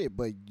don't get it,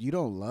 but you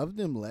don't love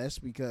them less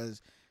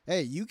because,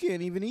 hey, you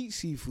can't even eat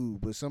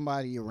seafood, but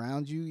somebody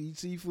around you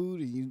eats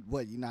seafood and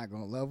you're not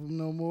going to love them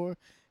no more?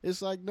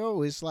 It's like,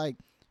 no, it's like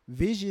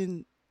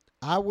vision.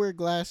 I wear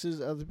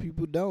glasses, other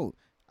people don't.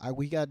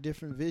 We got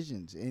different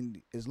visions.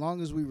 And as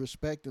long as we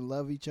respect and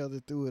love each other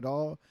through it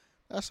all,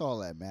 that's all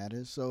that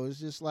matters. So it's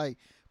just like,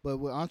 but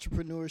with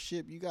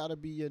entrepreneurship, you got to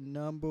be your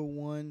number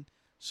one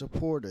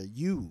supporter.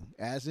 You,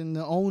 as in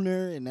the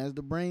owner and as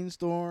the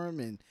brainstorm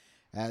and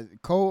as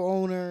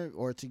co-owner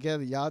or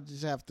together, y'all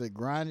just have to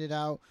grind it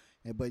out.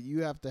 But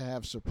you have to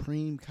have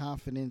supreme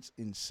confidence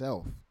in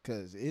self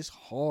because it's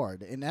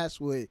hard. And that's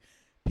what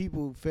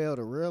people fail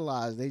to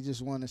realize. They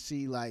just want to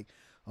see like,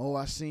 oh,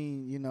 I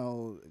seen, you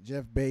know,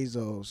 Jeff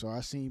Bezos, or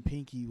I seen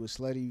Pinky with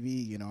Slutty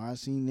Vegan, or I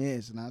seen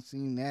this and I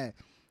seen that.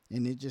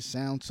 And it just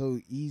sounds so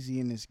easy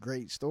and it's a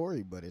great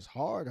story, but it's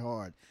hard.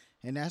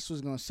 And that's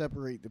what's going to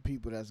separate the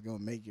people that's going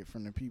to make it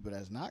from the people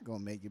that's not going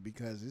to make it,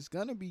 because it's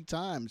going to be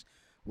times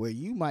where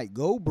you might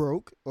go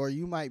broke or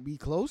you might be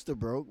close to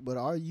broke, but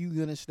are you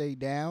going to stay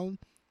down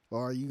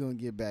or are you going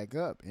to get back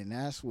up? And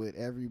that's what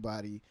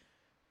everybody,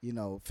 you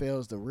know,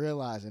 fails to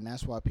realize, and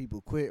that's why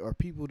people quit or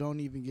people don't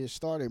even get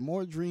started.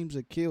 More dreams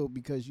are killed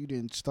because you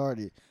didn't start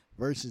it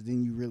versus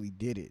then you really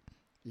did it.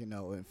 You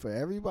know, and for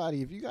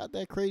everybody, if you got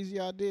that crazy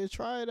idea,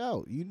 try it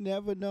out. You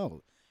never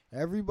know.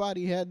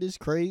 Everybody had this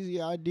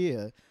crazy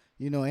idea.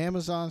 You know,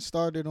 Amazon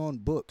started on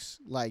books.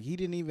 Like, he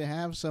didn't even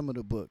have some of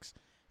the books.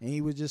 And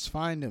he would just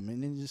find them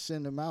and then just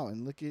send them out.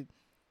 And look at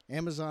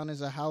Amazon as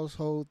a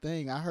household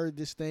thing. I heard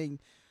this thing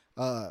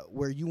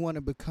where you want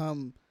to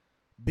become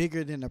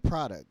bigger than the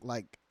product.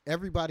 Like,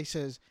 everybody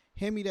says,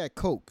 hand me that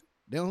Coke.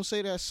 They don't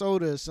say that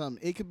soda or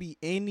something. It could be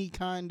any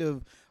kind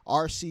of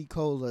RC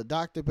Cola,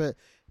 Dr. Pepper.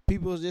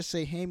 People just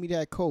say, hand me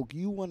that Coke.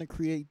 You want to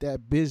create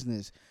that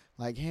business.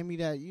 Like, hand me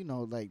that, you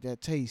know, like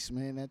that taste,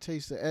 man. That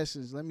taste of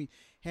essence.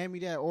 hand me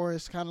that. Or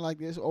it's kind of like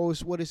this. Oh,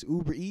 it's what is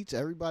Uber Eats?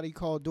 Everybody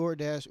call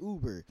DoorDash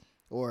Uber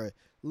or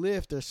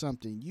Lyft or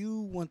something.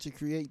 You want to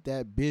create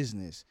that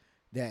business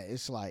that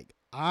it's like,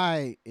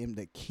 I am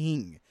the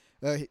king.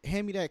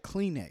 Hand me that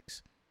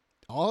Kleenex.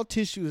 All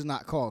tissue is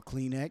not called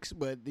Kleenex,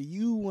 but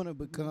you want to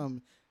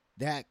become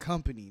that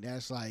company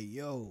that's like,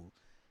 yo,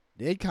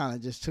 they kind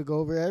of just took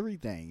over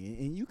everything,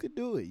 and you could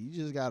do it. You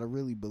just got to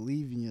really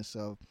believe in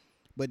yourself.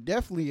 But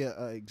definitely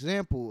a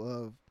example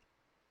of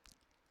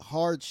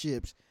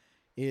hardships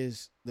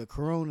is the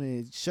corona.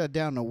 It shut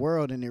down the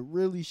world, and it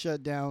really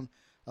shut down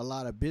a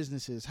lot of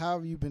businesses. How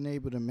have you been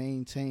able to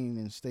maintain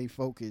and stay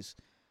focused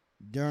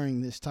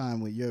during this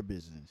time with your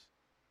business?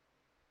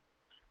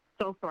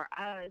 So for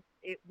us,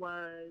 it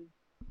was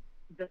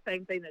the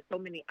same thing that so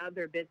many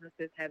other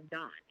businesses have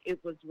done. It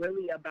was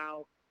really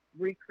about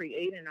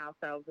recreating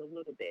ourselves a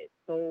little bit.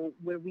 So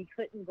where we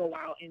couldn't go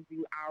out and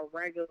do our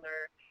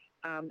regular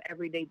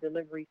everyday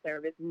delivery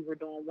service, we were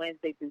doing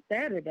Wednesday through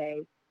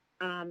Saturday.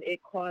 It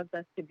caused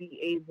us to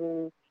be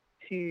able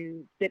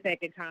to sit back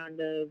and kind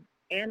of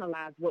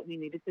analyze what we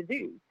needed to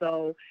do.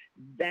 So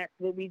that's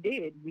what we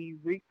did. We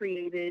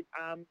recreated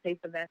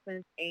Taste of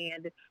Essence,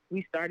 and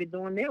we started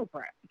doing meal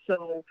prep.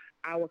 So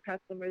our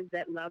customers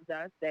that loved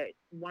us, that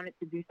wanted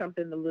to do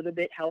something a little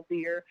bit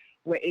healthier,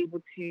 were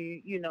able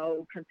to,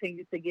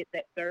 continue to get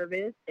that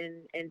service.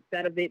 And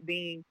instead of it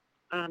being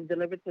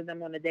delivered to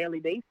them on a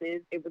daily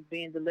basis, it was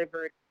being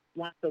delivered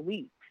once a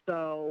week.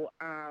 So,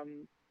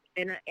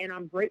 and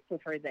I'm grateful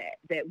for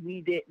that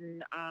we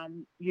didn't,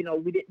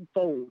 we didn't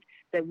fold,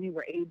 that we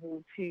were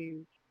able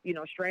to,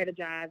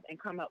 strategize and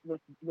come up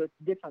with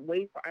different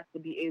ways for us to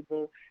be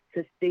able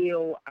to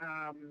still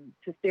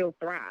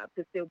thrive,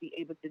 to still be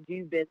able to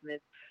do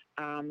business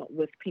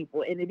with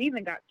people. And it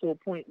even got to a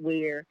point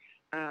where,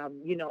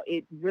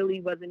 it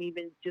really wasn't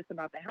even just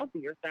about the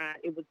healthier side.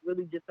 It was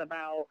really just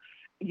about,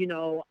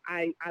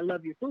 I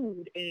love your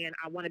food and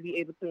I want to be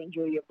able to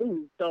enjoy your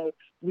food. So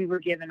we were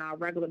giving our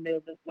regular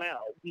meals as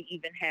well. We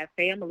even have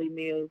family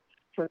meals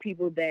for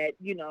people that,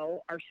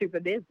 are super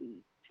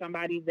busy.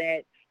 Somebody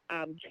that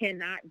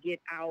cannot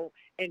get out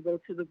and go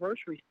to the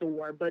grocery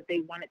store, but they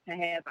wanted to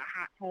have a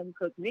hot home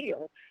cooked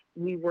meal.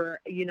 We were,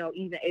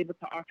 even able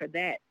to offer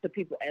that to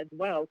people as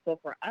well. So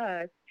for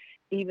us,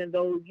 even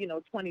though,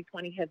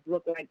 2020 has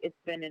looked like it's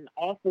been an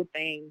awful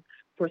thing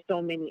for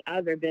so many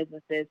other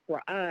businesses,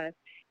 for us,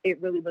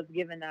 it really was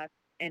giving us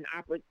an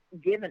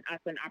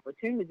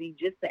opportunity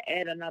just to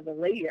add another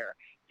layer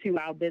to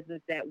our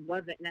business that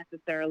wasn't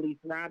necessarily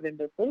thriving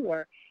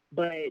before,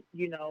 but,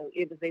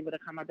 it was able to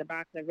come out the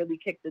box and really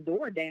kick the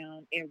door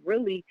down, and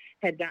really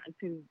had gotten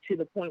to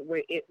the point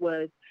where it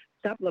was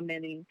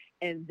supplementing,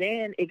 and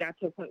then it got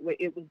to a point where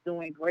it was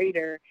doing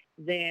greater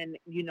than,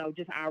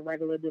 just our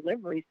regular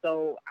delivery.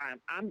 So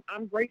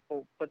I'm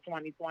grateful for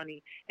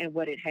 2020 and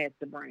what it has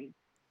to bring.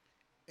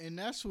 And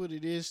that's what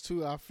it is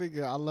too. I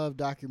figure I love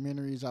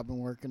documentaries. I've been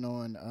working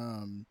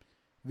on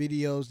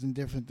videos and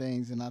different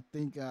things, and I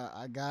think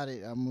I got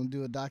it. I'm gonna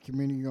do a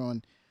documentary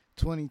on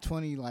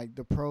 2020, like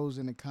the pros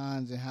and the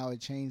cons and how it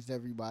changed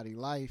everybody's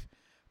life.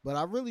 But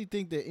I really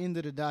think the end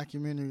of the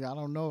documentary, I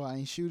don't know, I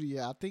ain't shooting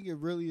yet. I think it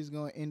really is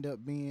gonna end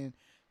up being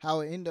how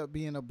it ended up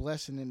being a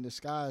blessing in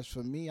disguise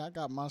for me. I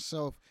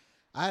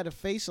had to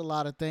face a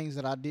lot of things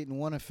that I didn't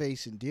want to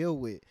face and deal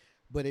with,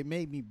 but it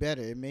made me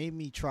better. It made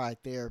me try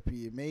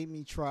therapy. It made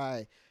me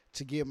try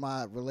to get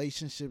my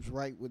relationships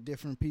right with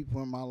different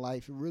people in my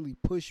life. It really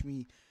pushed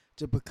me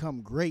to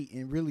become great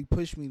and really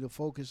pushed me to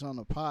focus on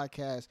the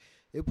podcast.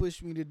 It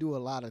pushed me to do a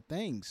lot of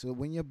things. So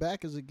when your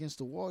back is against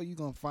the wall, you're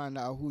going to find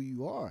out who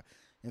you are.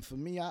 And for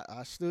me,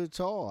 I stood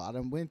tall. I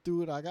done went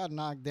through it. I got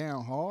knocked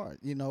down hard,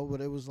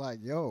 but it was like,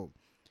 yo,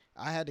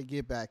 I had to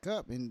get back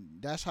up. And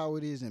that's how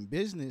it is in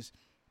business.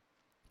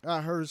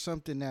 I heard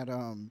something that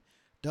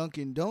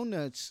Dunkin'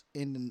 Donuts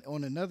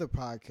on another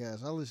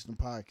podcast. I listen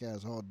to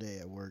podcasts all day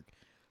at work.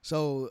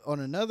 So on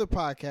another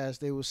podcast,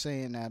 they were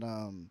saying that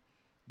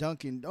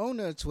Dunkin'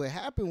 Donuts, what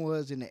happened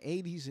was in the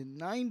 80s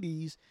and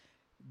 90s,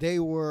 they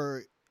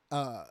were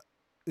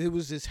it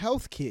was this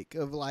health kick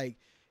of like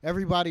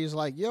everybody is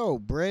like, yo,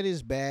 bread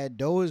is bad,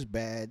 dough is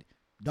bad,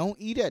 don't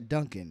eat at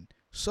Dunkin'.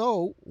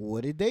 So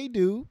what did they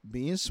do?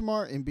 Being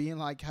smart and being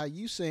like how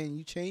you saying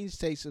you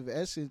changed Taste of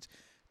Essence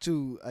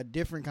to a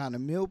different kind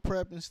of meal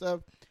prep and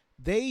stuff.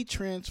 They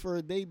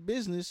transferred their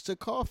business to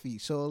coffee.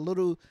 So a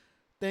little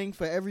thing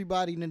for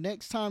everybody, the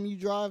next time you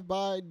drive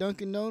by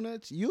Dunkin'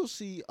 Donuts, you'll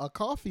see a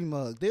coffee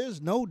mug. There's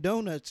no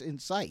donuts in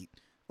sight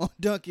on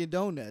Dunkin'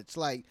 Donuts.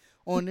 Like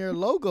on their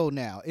logo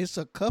now, it's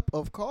a cup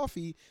of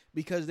coffee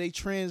because they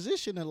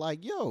transition to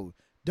like, yo,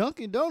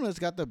 Dunkin' Donuts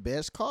got the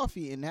best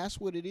coffee. And that's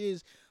what it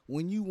is.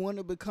 When you want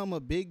to become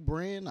a big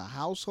brand, a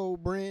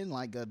household brand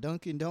like a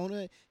Dunkin'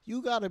 Donut,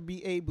 you got to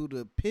be able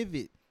to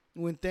pivot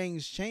when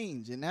things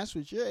change. And that's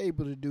what you're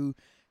able to do.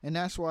 And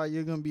that's why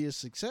you're going to be a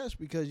success,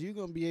 because you're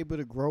going to be able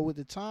to grow with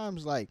the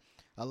times. Like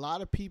a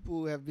lot of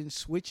people have been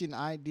switching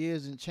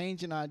ideas and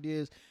changing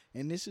ideas.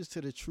 And this is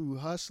to the true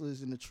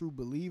hustlers and the true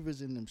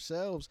believers in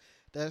themselves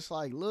that's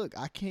like, look,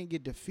 I can't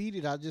get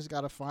defeated. I just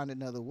got to find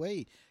another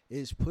way.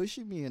 It's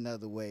pushing me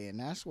another way. And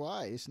that's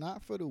why it's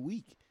not for the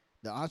weak.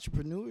 The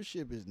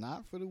entrepreneurship is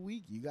not for the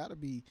weak. You got to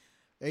be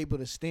able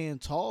to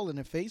stand tall in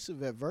the face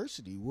of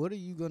adversity. What are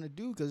you going to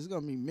do? Because it's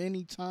going to be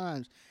many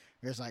times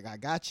where it's like, I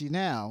got you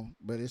now.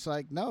 But it's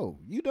like, no,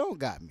 you don't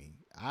got me.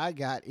 I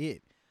got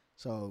it.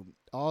 So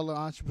all the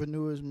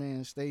entrepreneurs,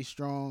 man, stay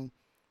strong.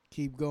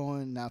 Keep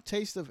going. Now,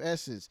 Taste of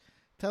Essence.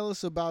 Tell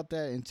us about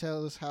that and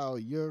tell us how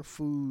your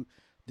food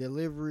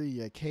delivery,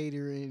 your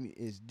catering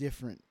is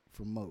different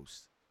from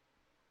most.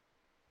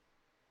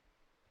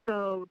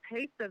 So,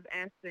 Taste of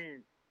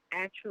Essence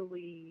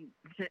actually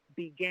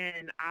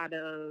began out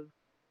of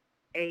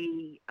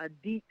a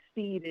deep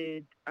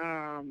seated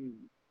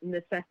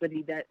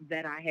necessity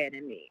that I had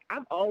in me.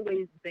 I've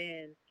always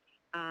been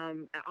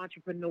an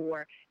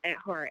entrepreneur at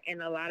heart,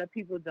 and a lot of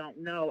people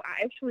don't know.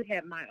 I actually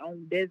had my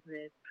own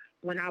business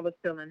when I was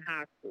still in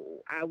high school.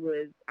 I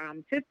was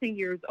 15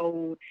 years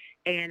old,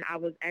 and I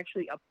was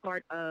actually a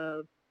part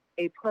of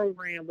a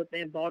program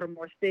within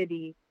Baltimore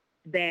City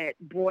that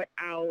brought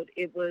out,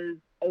 it was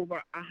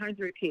over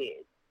 100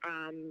 kids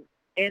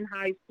in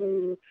high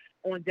school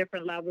on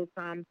different levels.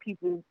 Some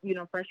people,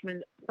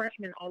 freshmen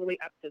all the way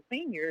up to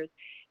seniors.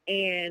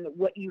 And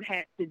what you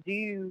had to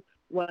do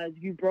was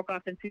you broke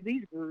off into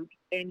these groups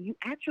and you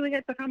actually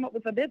had to come up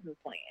with a business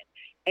plan.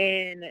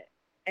 And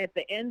at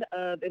the end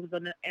of, it was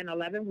an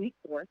 11-week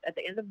course. At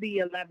the end of the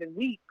 11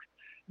 weeks,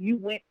 you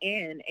went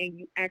in and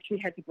you actually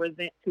had to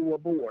present to a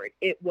board.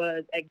 It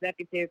was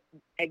executives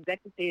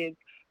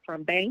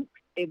from banks.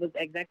 It was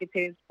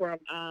executives from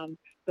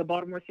the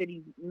Baltimore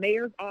City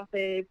mayor's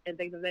office and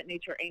things of that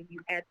nature. And you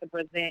had to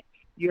present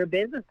your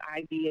business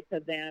idea to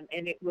them.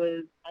 And it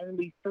was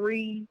only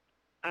three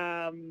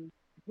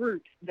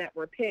groups that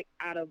were picked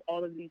out of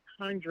all of these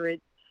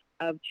hundreds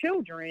of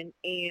children.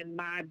 And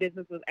my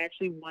business was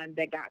actually one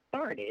that got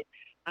started.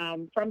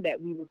 From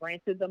that, we were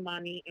granted the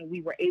money and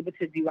we were able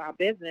to do our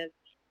business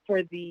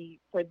for the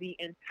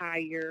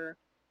entire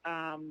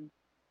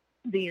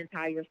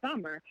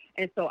summer.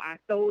 And so I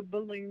sold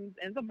balloons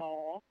in the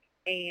mall,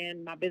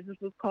 and my business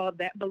was called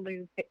that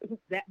balloon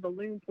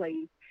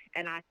place.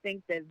 And I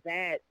think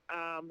that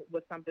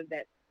was something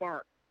that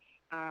sparked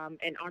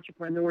an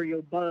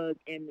entrepreneurial bug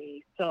in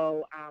me.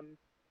 So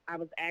I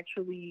was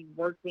actually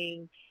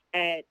working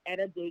at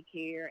a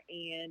daycare,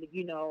 and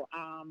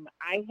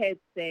I had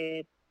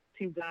said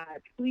to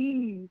God,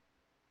 please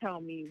tell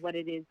me what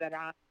it is that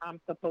I'm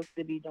supposed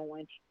to be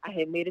doing. I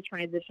had made a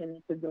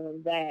transition into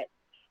doing that,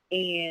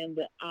 and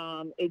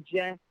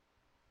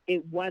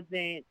it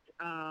wasn't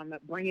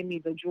bringing me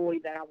the joy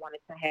that I wanted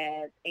to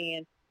have.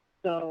 And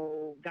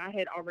so God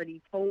had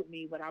already told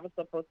me what I was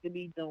supposed to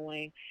be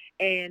doing,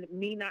 and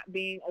me not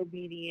being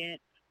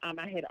obedient.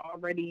 I had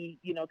already,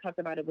 talked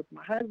about it with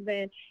my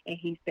husband, and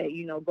he said,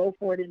 go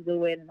for it and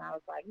do it. And I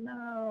was like,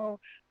 no,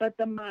 but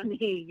the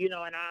money, and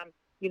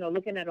I'm,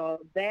 looking at all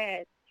of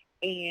that.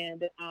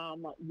 And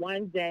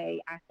one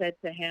day I said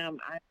to him,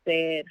 I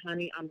said,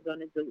 honey, I'm going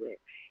to do it.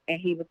 And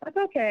he was like,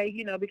 okay,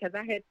 because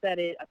I had said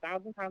it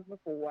 1,000 times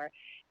before.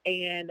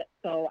 And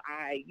so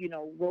I,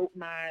 wrote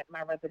my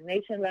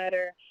resignation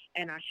letter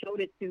and I showed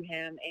it to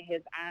him, and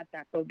his eyes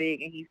got so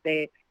big and he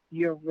said,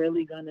 you're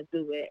really going to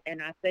do it?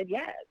 And I said,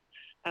 yes.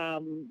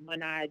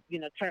 When I,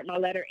 turned my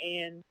letter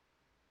in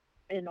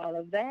and all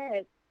of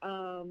that,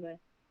 and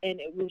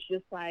it was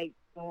just like,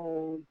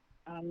 so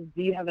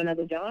do you have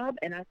another job?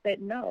 And I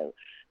said, no.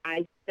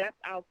 I stepped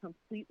out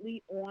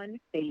completely on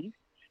faith,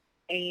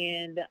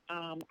 and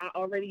I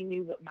already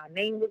knew what my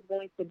name was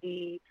going to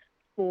be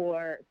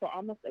for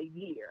almost a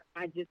year.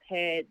 I just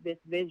had this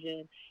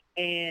vision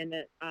and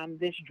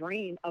this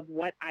dream of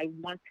what I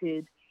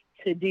wanted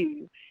to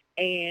do.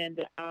 And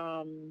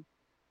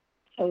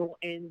so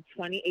in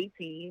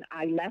 2018,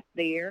 I left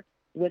there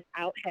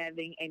without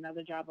having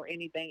another job or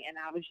anything. And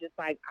I was just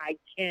like, I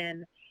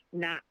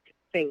cannot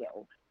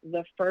fail.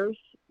 The first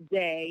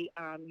day,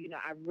 I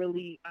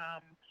really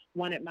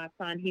wanted my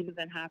son. He was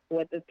in high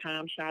school at this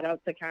time. Shout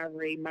out to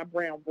Kyrie, my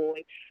brown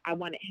boy. I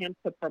wanted him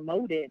to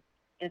promote it.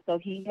 And so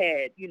he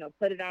had,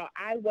 put it out.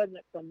 I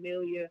wasn't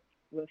familiar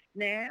with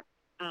Snap.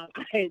 I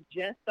had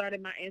just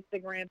started my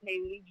Instagram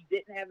page,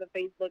 didn't have a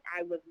Facebook.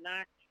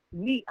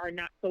 We are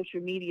not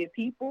social media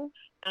people.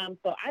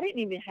 So I didn't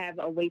even have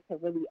a way to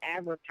really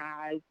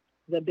advertise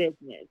the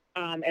business.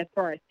 As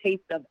far as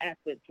Taste of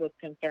Essence was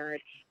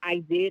concerned, I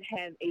did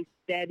have a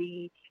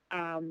steady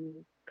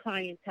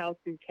clientele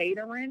through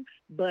catering,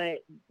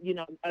 but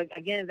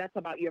again, that's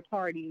about your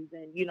parties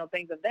and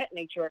things of that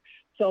nature.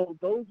 So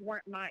those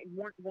weren't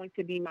going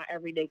to be my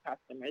everyday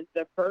customers.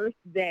 The first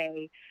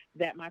day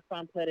that my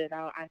son put it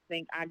out, I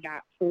think I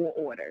got 4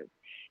 orders.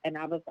 And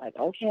I was like,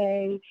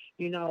 okay,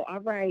 all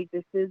right,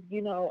 this is,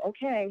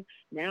 okay.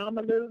 Now I'm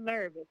a little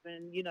nervous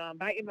and, I'm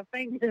biting my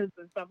fingers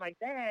and stuff like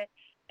that.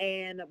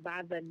 And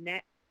by the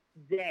next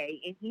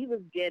day, and he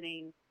was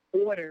getting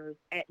orders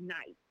at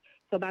night.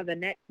 So by the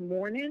next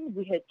morning,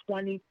 we had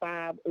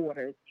 25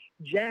 orders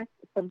just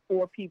from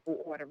 4 people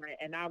ordering.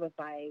 And I was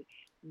like,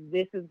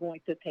 this is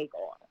going to take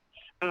off.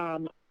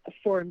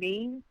 For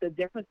me, the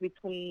difference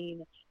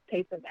between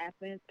Taste of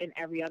Essence and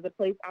every other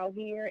place out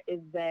here is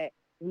that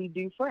we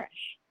do fresh.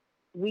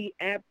 We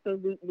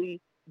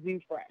absolutely do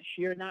fresh.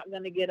 You're not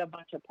going to get a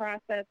bunch of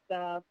processed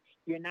stuff.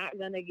 You're not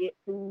going to get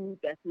food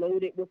that's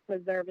loaded with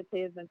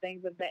preservatives and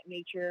things of that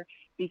nature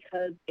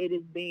because it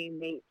is being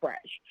made fresh.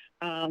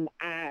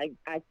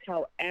 I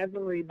tell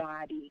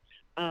everybody,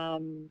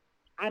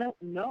 I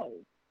don't know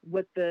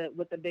what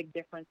the big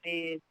difference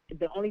is.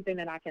 The only thing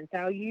that I can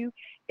tell you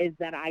is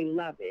that I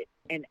love it.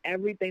 And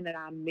everything that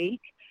I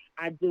make,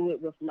 I do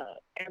it with love.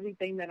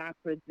 Everything that I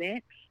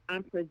present,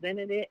 I'm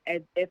presenting it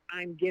as if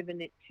I'm giving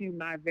it to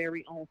my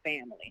very own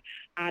family.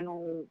 I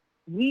don't,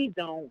 we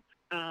don't,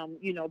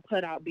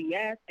 put out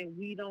BS and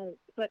we don't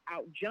put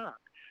out junk.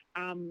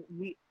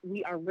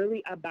 We are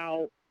really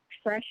about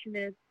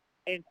freshness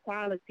and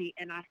quality.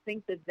 And I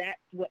think that that's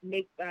what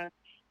makes us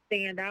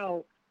stand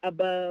out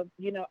above,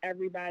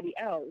 everybody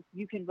else.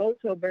 You can go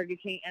to a Burger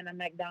King and a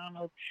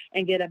McDonald's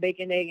and get a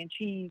bacon, egg, and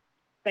cheese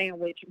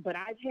sandwich, but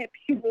I've had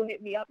people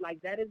hit me up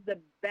like that is the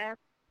best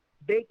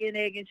bacon,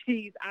 egg, and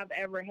cheese I've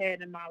ever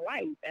had in my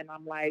life. And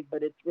I'm like,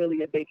 but it's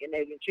really a bacon,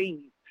 egg, and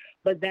cheese.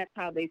 But that's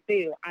how they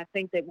feel. I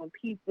think that when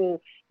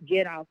people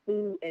get our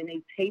food and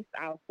they taste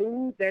our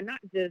food, they're not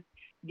just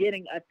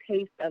getting a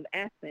taste of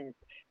essence.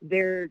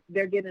 They're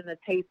getting a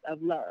taste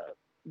of love.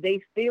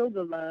 They feel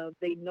the love.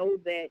 They know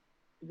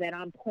that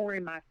I'm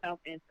pouring myself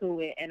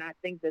into it. And I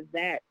think that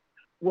that's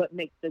what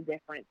makes the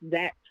difference.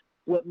 That's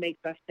what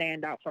makes us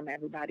stand out from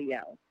everybody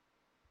else.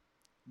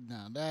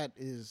 Now that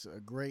is a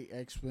great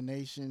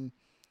explanation.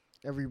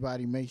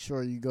 Everybody, make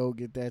sure you go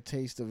get that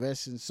taste of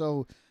Essence.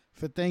 So,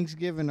 for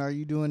Thanksgiving, are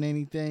you doing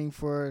anything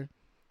for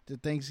the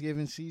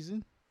Thanksgiving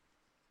season?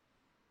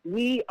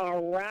 We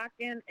are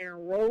rocking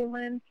and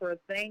rolling for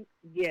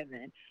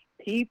Thanksgiving.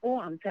 People,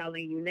 I'm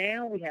telling you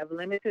now, we have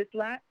limited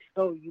slots,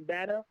 so you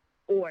better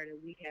order.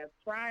 We have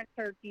fried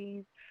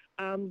turkeys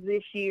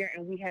this year,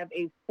 and we have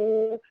a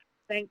full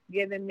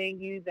Thanksgiving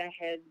menu that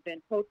has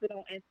been posted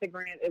on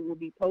Instagram. It will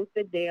be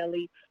posted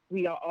daily.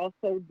 We are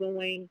also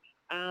doing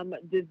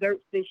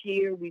desserts this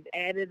year. We've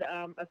added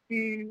a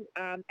few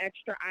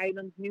extra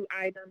items, new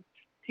items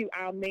to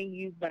our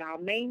menus, but our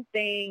main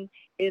thing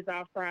is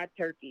our fried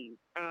turkeys.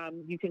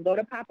 You can go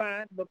to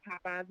Popeyes, but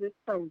Popeyes is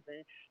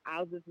frozen.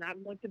 Ours is not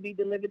going to be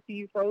delivered to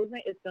you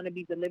frozen. It's going to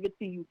be delivered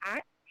to you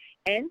hot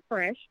and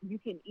fresh. You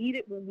can eat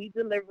it when we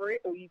deliver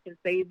it, or you can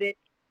save it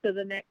to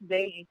the next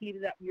day and heat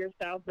it up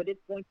yourself, but it's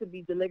going to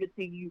be delivered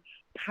to you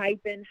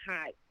piping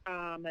hot.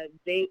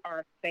 They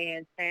are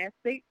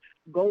fantastic.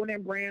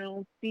 Golden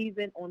brown,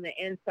 seasoned on the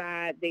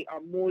inside. They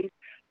are moist.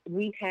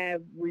 We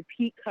have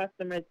repeat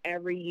customers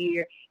every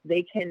year.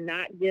 They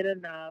cannot get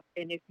enough.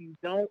 And if you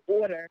don't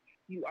order,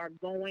 you are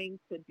going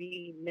to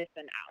be missing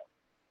out.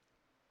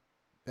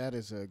 That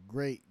is a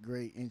great,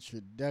 great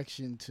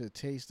introduction to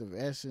Taste of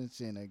Essence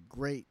and a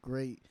great,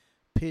 great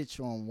pitch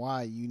on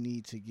why you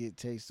need to get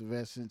Taste of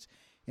Essence.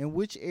 And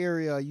which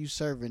area are you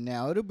serving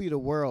now? It'll be the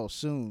world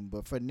soon,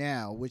 but for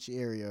now, which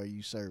area are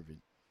you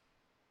serving?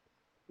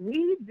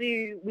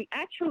 We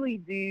actually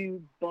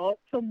do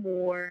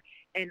Baltimore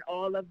and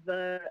all of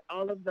the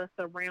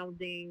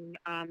surrounding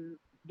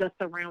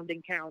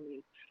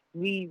counties.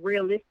 We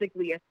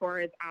realistically, as far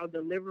as our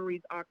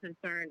deliveries are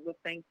concerned with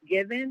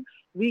Thanksgiving,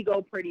 we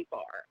go pretty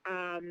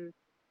far.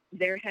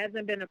 There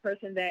hasn't been a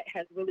person that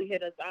has really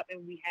hit us up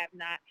and we have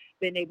not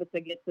been able to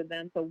get to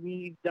them. So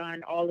we've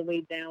done all the way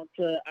down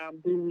to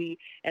Bowie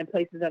and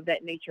places of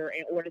that nature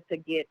in order to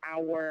get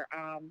our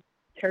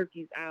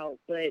turkeys out.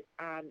 But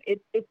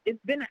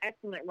it's been an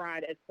excellent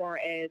ride as far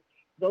as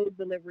those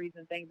deliveries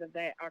and things of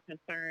that are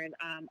concerned.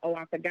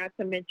 I forgot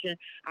to mention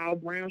our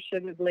brown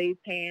sugar glazed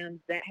hams.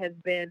 That has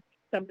been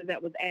something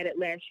that was added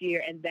last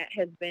year, and that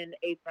has been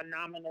a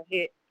phenomenal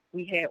hit.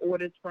 We had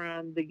orders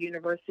from the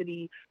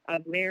University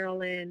of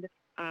Maryland,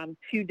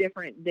 two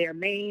different their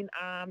main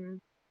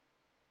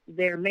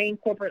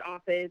corporate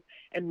office,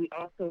 and we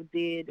also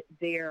did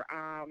their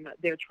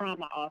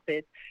trauma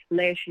office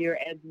last year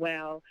as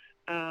well.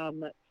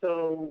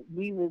 So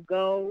we will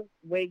go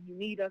where you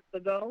need us to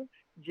go.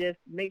 Just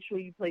make sure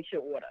you place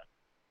your order.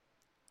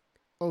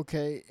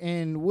 Okay,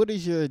 and what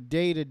is your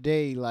day to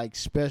day like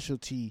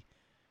specialty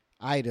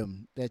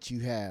item that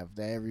you have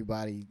that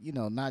everybody,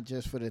 not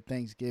just for the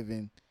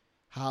Thanksgiving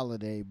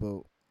holiday,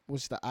 but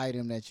what's the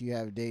item that you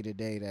have day to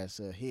day that's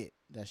a hit?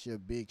 That's your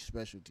big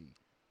specialty.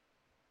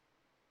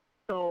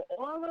 So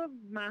all of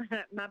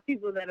my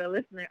people that are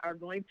listening are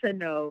going to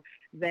know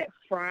that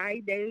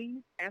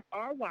Fridays,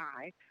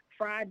 FRY,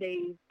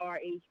 Fridays are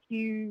a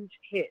huge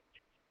hit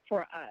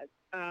for us.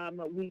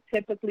 We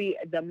typically,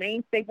 the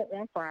main staple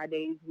on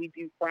Fridays, we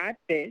do fried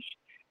fish.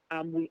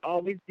 We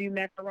always do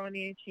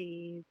macaroni and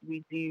cheese.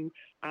 We do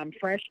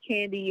fresh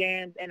candy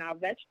yams, and our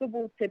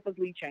vegetable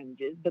typically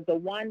changes. But the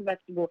one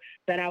vegetable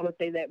that I would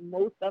say that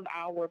most of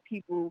our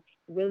people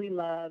really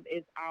love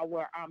is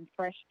our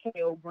fresh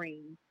kale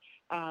greens.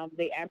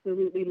 They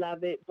absolutely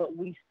love it, but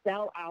we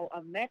sell out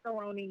of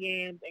macaroni,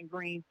 yams, and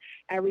greens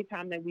every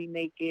time that we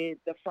make it.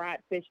 The fried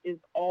fish is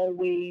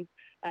always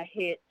a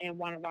hit, and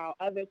one of our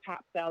other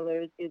top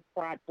sellers is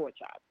fried pork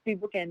chops.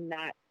 People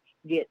cannot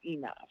get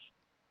enough.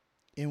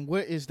 And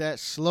what is that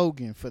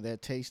slogan for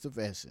that Taste of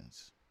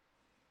Essence?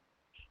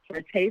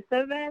 For Taste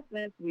of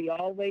Essence, we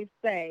always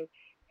say,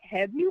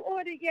 have you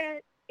ordered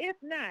yet? If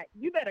not,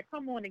 you better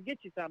come on and get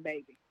you some,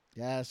 baby.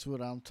 That's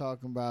what I'm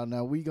talking about.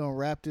 Now we gonna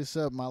wrap this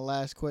up. My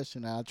last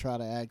question I try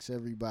to ask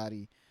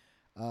everybody.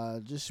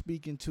 Just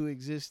speaking to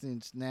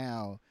existence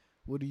now,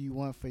 what do you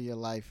want for your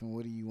life and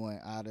what do you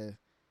want out of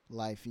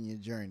life in your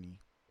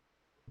journey?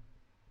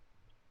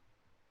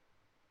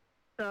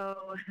 So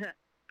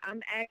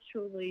I'm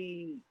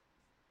actually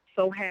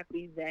so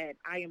happy that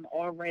I am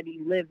already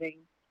living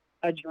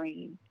a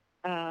dream.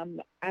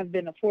 I've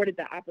been afforded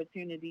the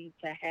opportunity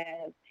to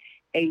have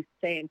a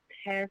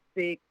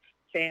fantastic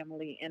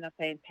family and a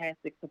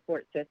fantastic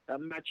support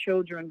system. My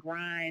children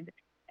grind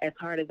as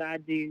hard as I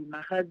do.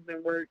 My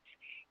husband works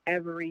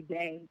every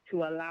day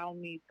to allow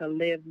me to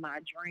live my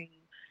dream.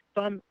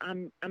 So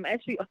I'm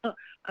actually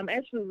I'm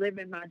actually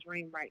living my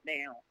dream right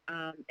now,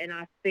 and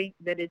I think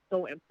that it's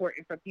so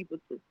important for people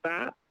to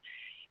stop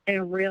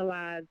and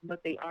realize what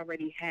they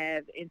already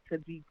have and to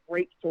be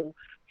grateful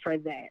for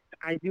that.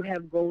 I do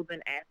have goals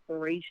and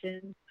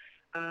aspirations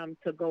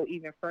to go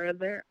even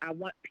further. I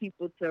want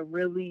people to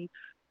really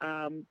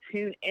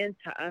tune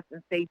into us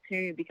and stay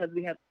tuned because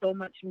we have so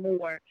much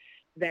more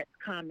that's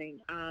coming.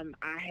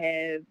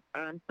 I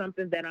have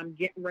something that I'm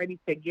getting ready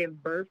to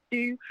give birth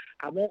to.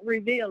 I won't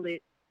reveal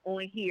it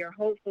on here.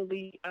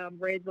 Hopefully,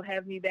 Reg will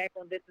have me back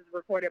on This Is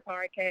Recorded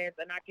podcast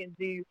and I can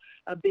do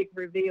a big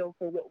reveal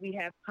for what we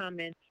have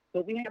coming.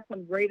 But we have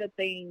some greater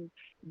things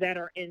that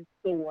are in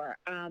store.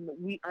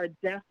 We are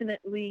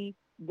definitely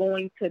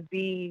going to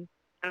be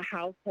a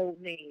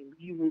household name.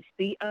 You will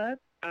see us.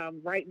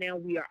 Right now,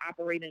 we are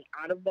operating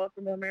out of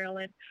Baltimore,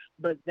 Maryland,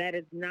 but that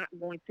is not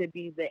going to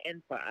be the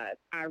end for us.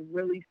 I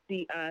really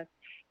see us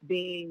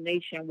being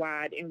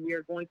nationwide, and we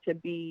are going to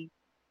be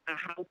a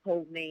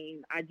household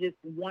name. I just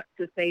want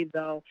to say,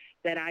 though,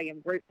 that I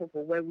am grateful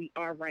for where we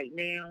are right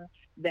now,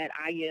 that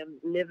I am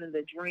living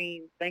the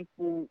dream,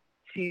 thankful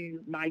to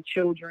my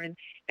children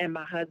and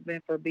my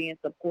husband for being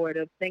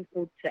supportive,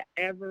 thankful to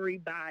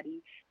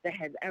everybody that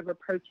has ever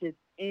purchased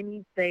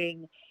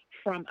anything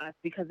from us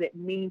because it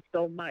means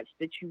so much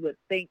that you would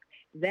think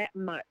that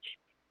much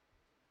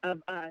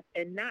of us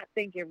and not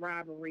think it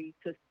robbery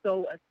to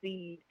sow a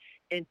seed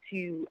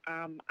into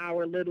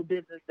our little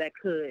business that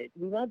could.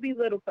 We won't be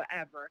little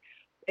forever.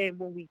 And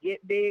when we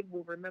get big,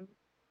 we'll remember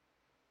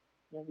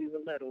when we were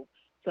little.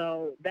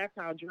 So that's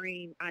our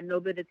dream. I know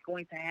that it's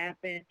going to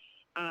happen.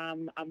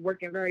 I'm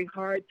working very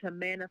hard to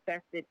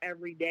manifest it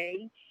every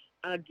day.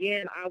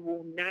 Again, I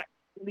will not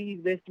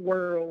leave this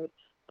world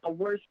a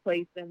worse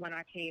place than when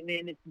I came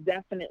in. It's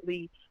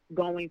definitely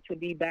going to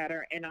be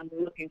better, and I'm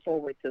looking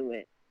forward to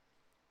it.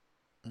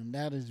 And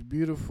that is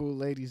beautiful,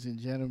 ladies and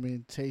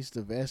gentlemen. Taste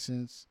of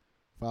Essence.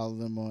 Follow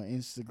them on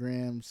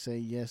Instagram. Say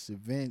Yes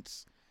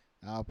Events.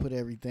 I'll put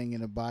everything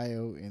in the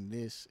bio, and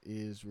this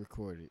is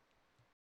recorded.